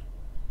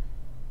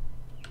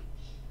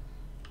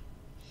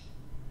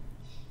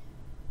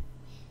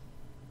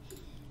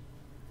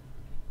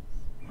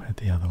 We'll head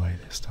the other way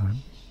this time.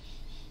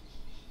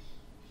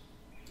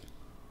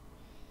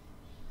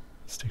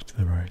 Stick to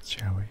the roads,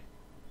 shall we?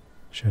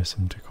 Show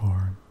some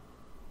decorum.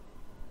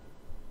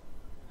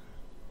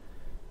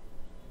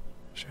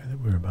 Show that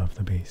we're above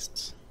the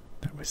beasts,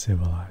 that we're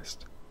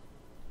civilized.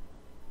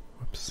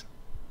 Whoops.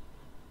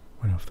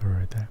 Went off the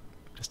road there.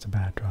 Just a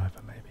bad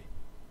driver, maybe.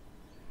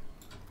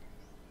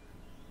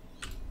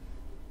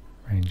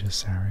 Ranger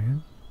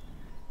Sarian.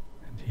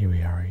 And here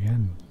we are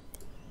again.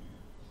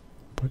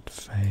 Put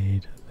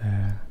fade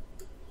there.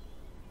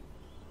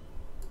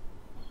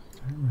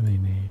 Don't really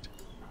need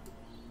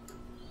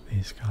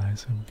these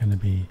guys. I'm going to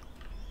be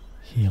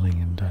healing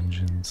in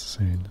dungeons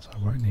soon, so I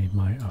won't need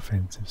my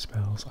offensive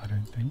spells, I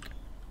don't think.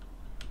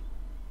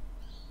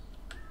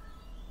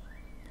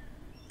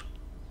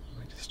 Let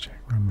me just check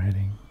where I'm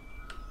heading.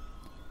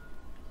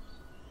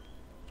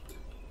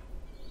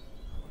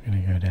 We're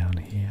going to go down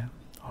here,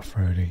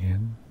 off-road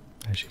again,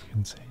 as you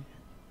can see.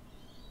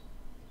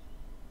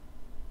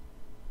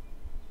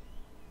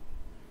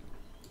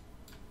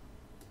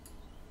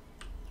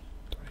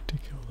 Do I need to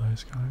kill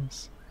those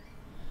guys?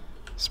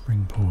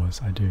 Spring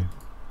Paws, I do.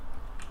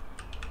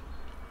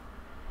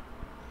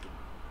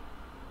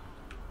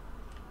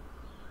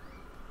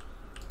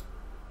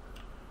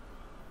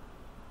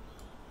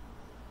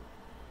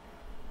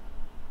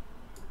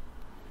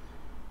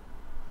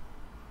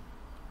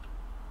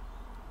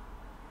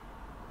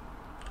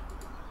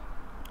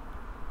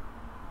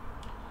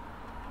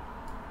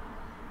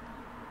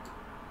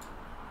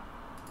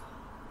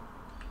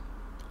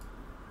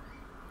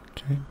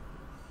 Okay.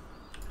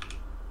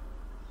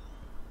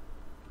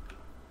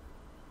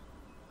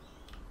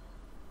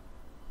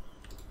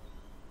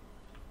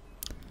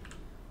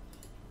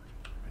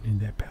 We need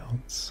their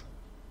pelts.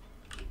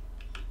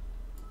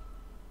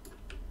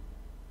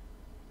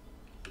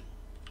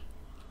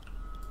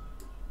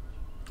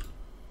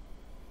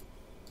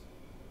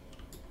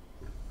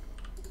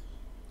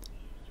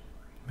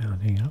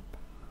 Mounting up.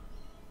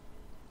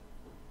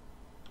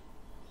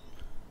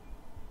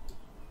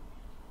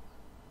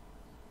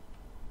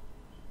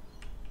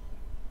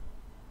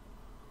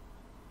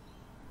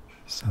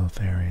 South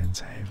Arian's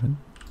Haven.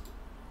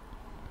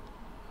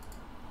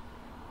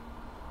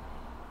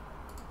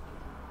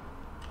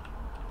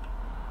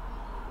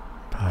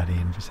 Party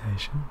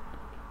invitation.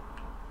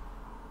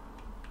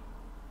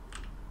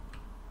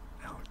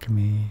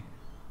 Alchemy.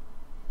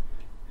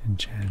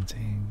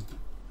 Enchanting.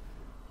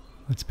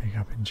 Let's pick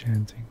up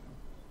enchanting.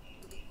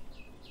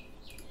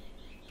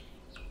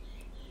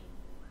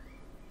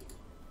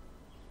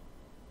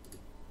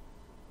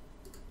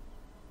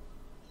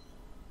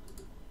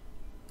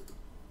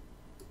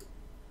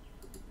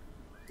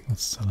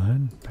 Lots to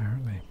learn,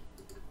 apparently.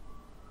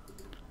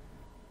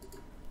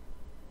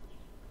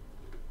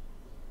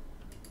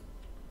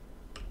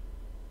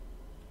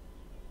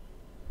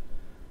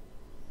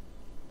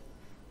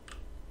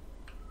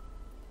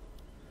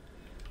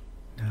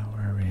 Now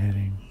where are we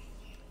heading?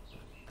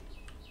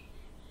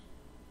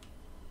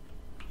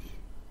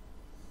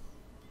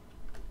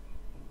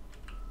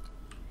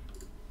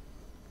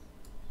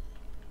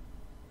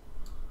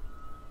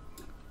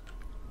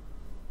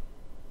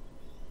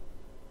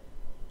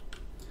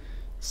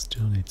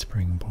 Still need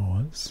spring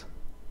boars.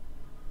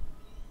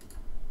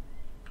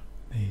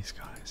 These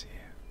guys here.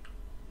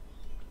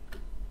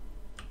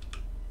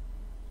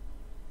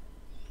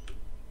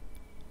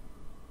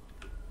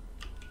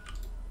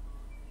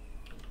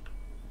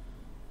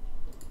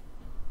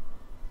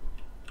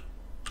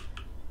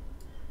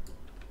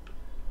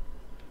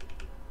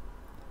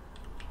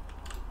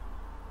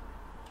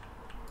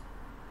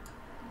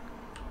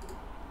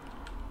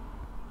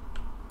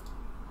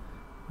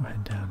 We'll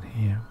head down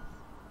here.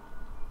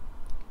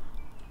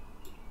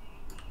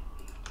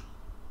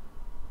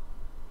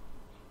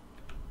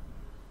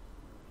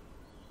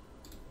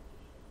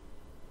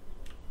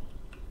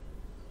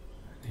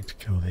 Need to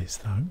kill these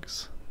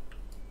thugs.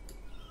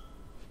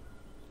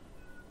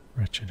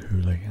 Wretched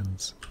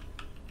hooligans.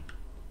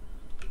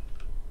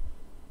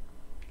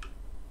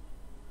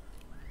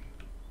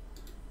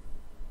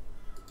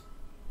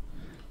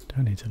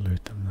 Don't need to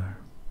loot them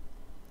though.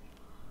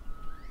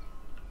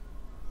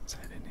 Let's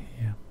head in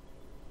here.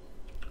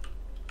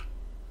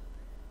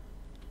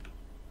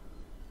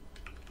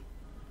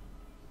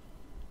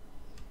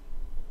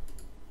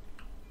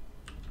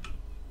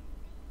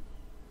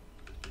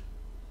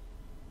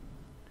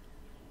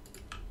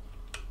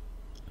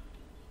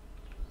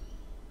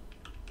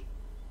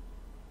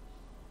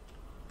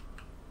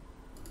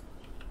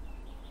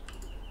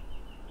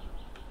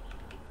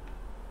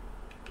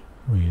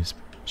 We'll use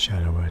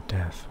Shadow Word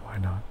Death, why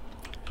not?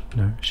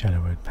 No, Shadow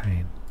Word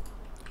Pain.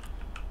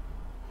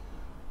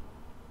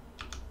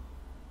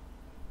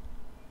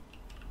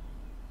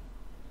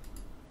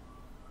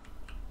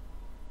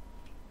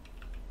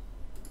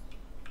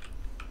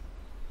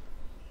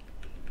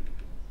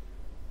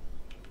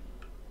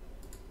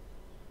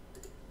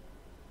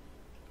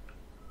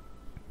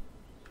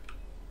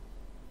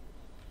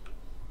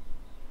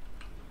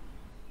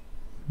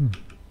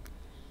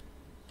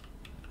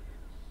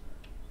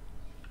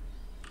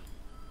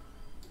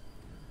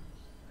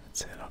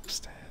 Let's head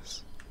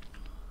upstairs.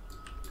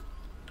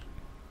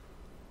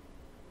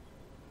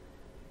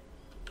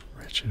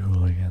 Wretched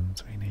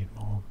hooligans, we need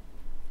more.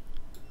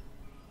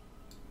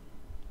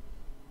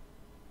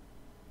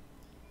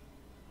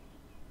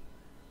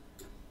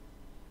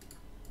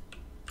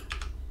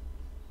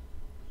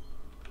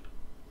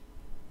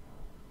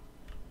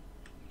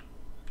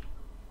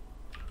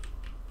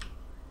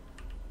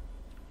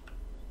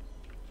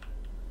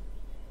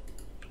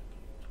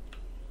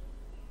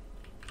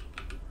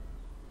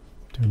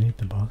 Do we need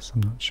the boss?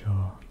 I'm not sure.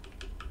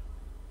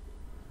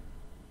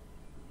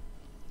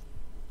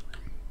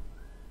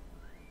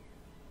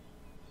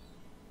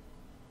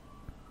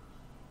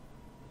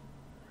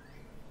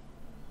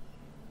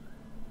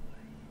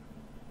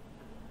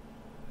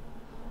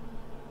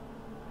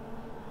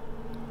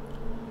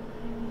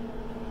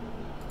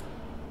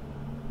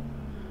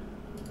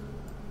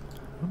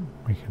 Oh,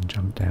 we can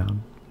jump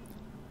down.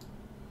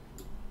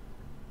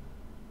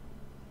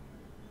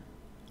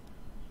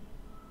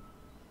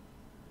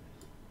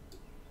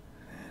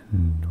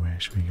 And where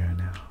should we go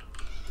now?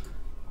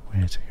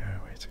 Where to go,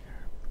 where to go?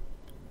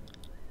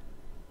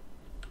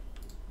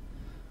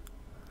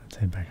 Let's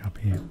head back up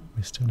here.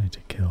 We still need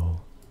to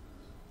kill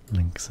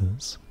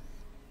lynxes.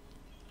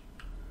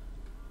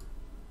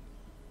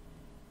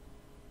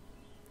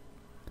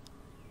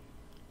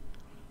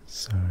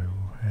 So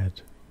we'll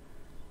head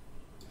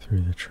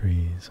through the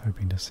trees,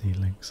 hoping to see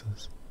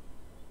lynxes.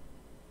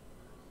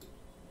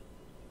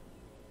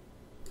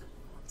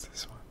 What's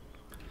this one?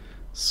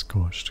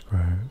 Scorched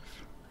Grove.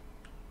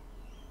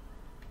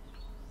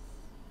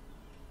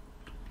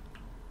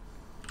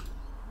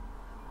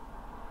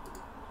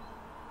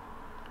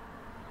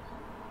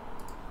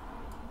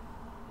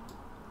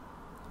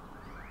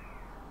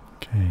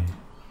 Okay,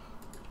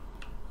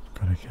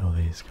 gotta kill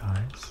these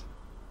guys.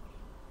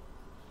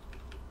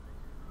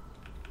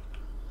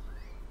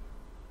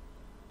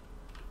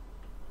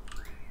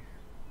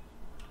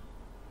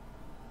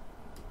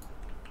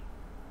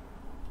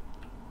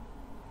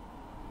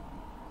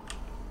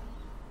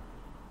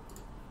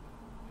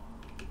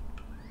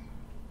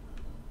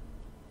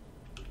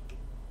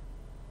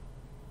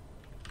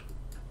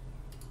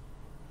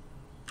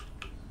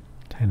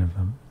 Ten of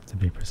them, to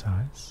be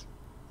precise.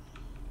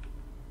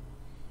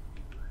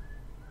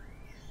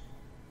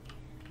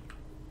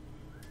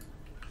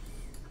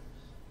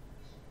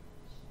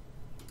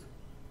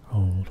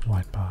 Old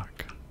white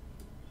bark.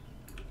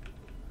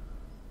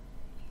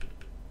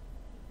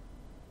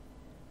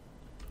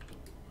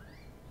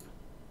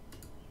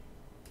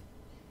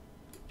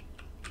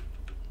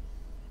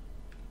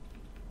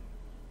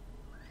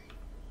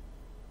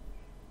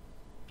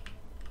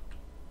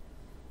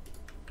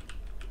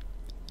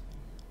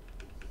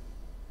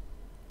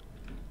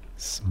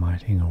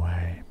 smiting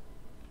away.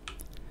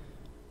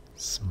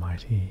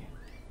 Smitey.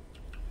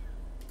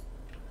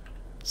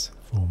 So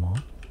 4 more.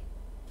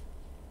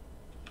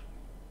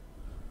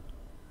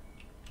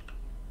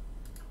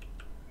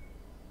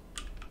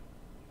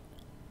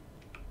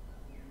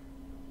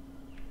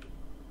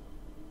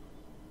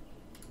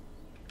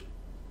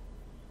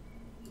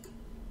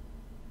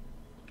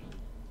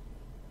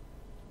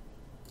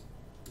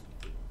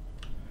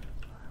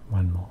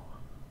 One more.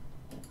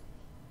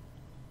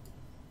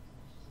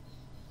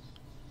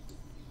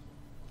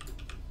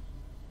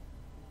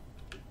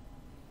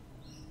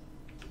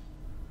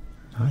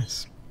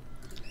 Nice.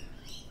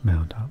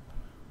 Mount up.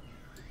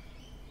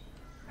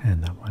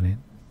 Hand that one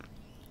in.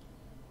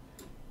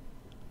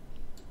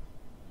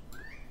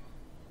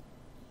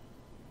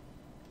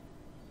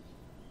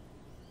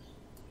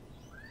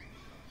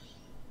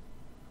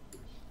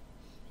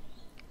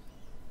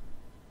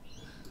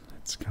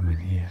 Let's come in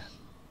here.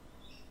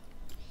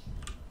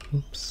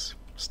 Oops,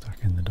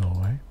 stuck in the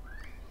doorway.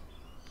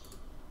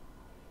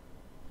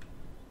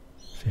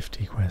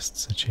 50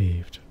 quests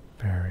achieved.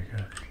 Very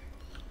good.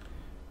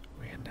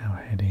 We are now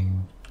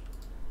heading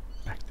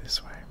back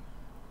this way.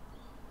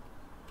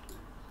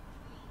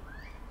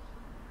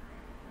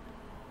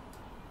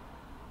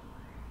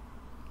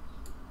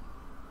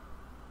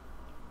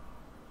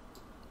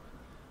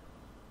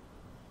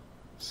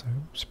 So,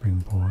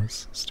 spring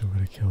paws, still got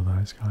to kill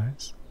those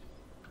guys.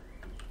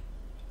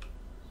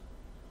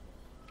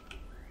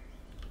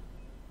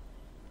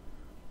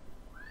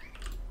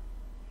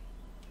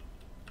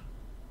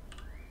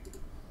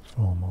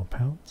 Four more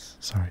pelts.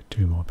 Sorry,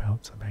 2 more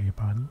pelts, I beg your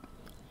pardon.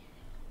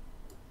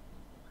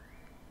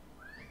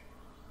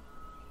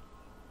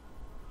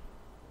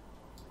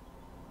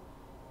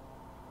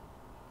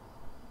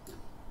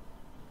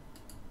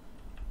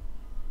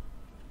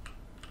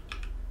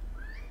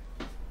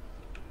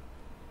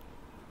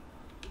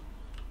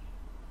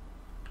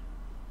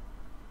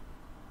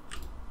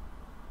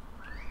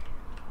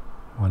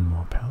 One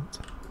more pelt.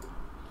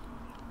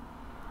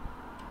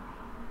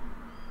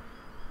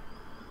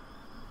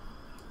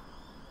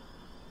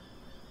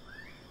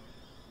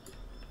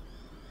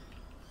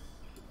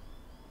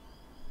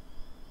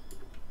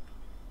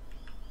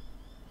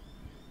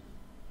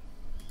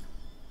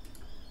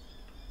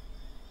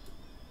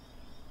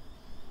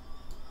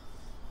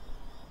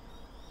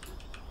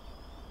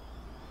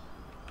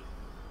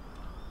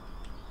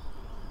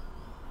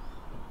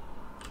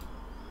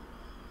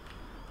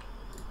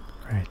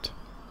 Great.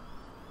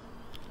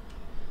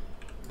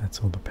 That's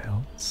all the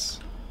pelts.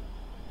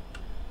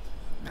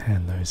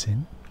 Hand those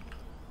in.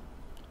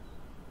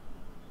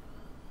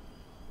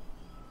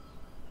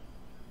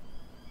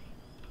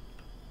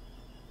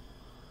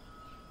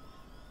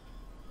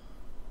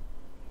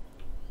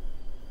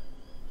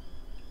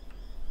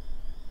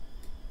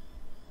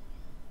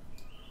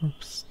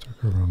 Oops,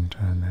 took a wrong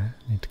turn there.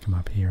 Need to come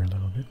up here a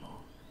little bit more.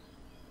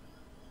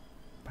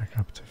 Back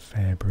up to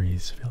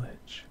Fairbreeze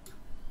Village.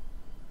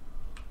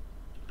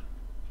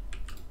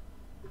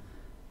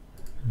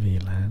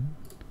 VLAN.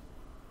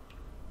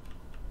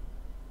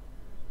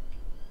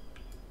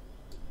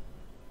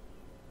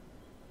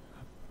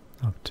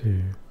 Up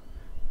to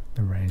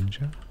the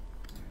Ranger,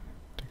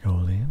 to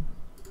Golian.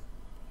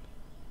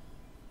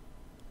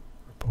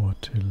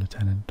 Report to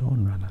Lieutenant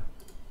Dawnrunner.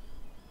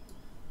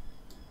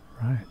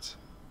 Right.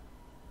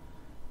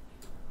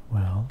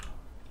 Well,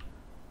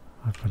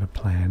 I've got a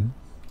plan.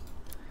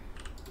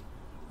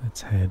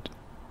 Let's head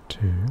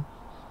to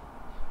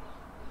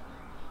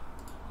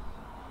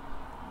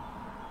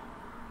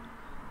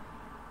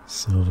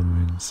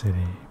Silvermoon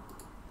City,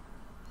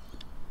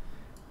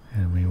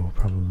 and we will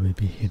probably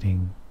be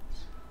hitting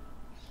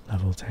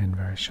level 10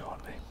 very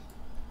shortly.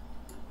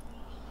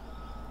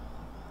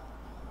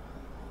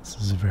 This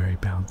is a very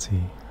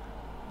bouncy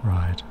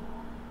ride.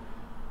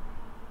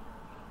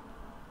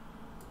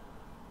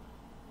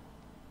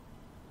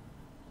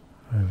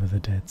 Over the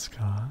Dead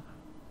Scar.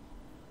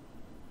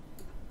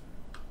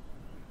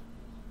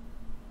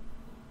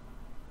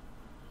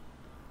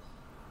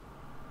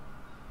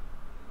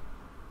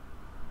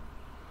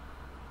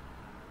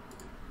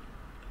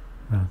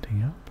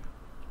 Mounting up.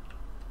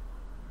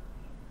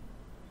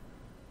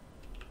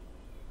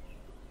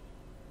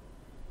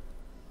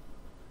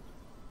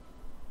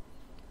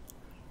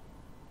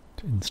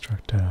 To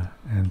Instructor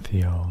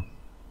Anthiel.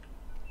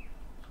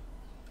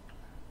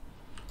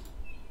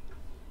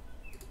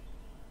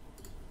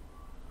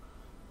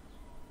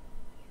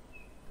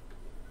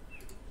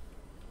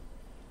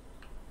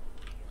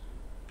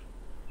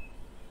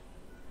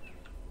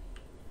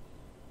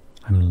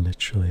 I'm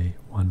literally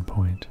 1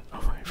 point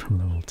away from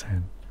level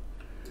 10.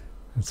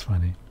 That's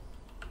funny.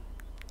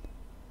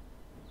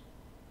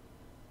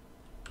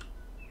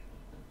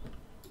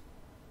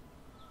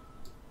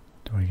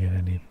 Do I get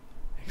any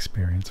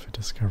experience for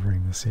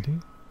discovering the city?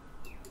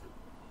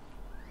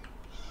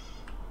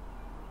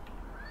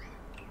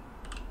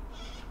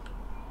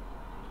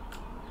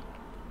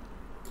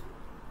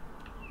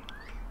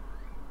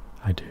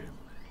 I do.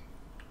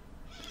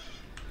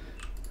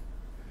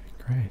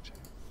 Great.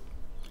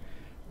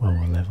 Well,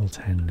 we're level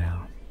 10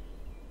 now.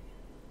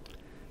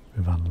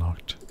 we've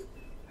unlocked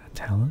our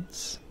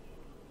talents.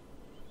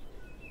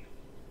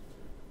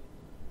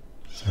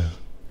 So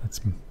let's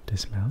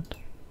dismount.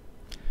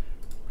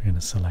 We're going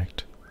to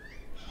select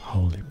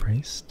Holy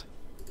Priest,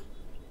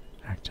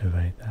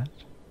 activate that.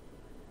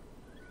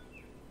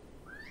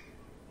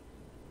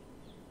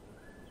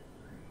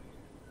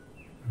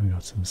 We've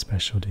got some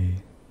specialty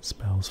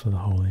spells for the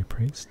Holy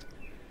Priest.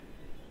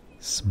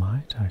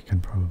 Smite, I can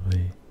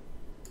probably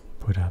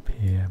put up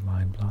here.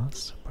 Mind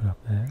Blast, put up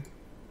there.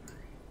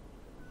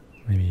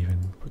 Maybe even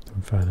put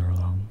them further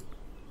along.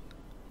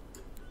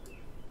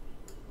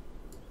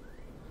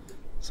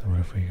 So what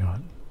have we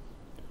got?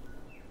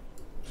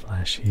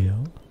 Flash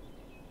Heal,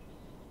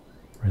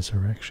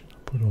 Resurrection, I'll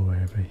put all the way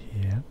over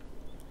here.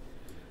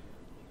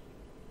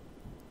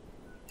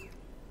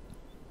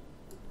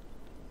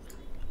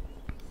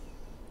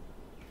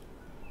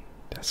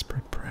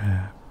 Desperate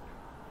Prayer.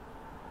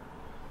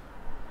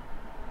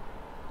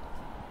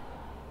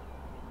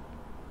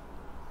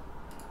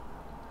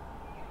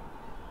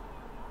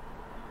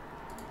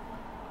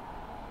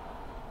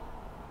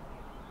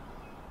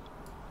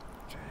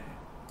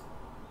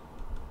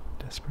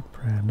 Desperate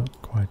Prayer, I'm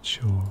not quite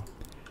sure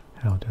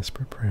how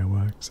Desperate Prayer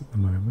works at the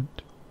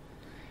moment.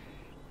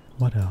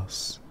 What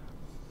else?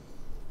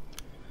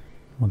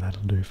 Well,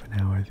 that'll do for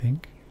now, I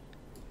think.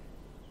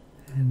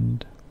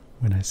 And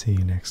when I see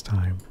you next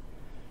time,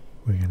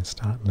 we're going to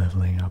start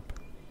leveling up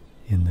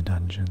in the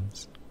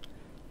dungeons.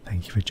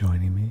 Thank you for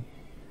joining me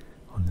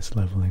on this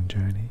leveling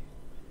journey.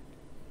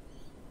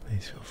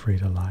 Please feel free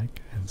to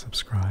like and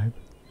subscribe,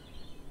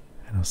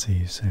 and I'll see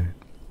you soon.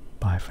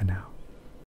 Bye for now.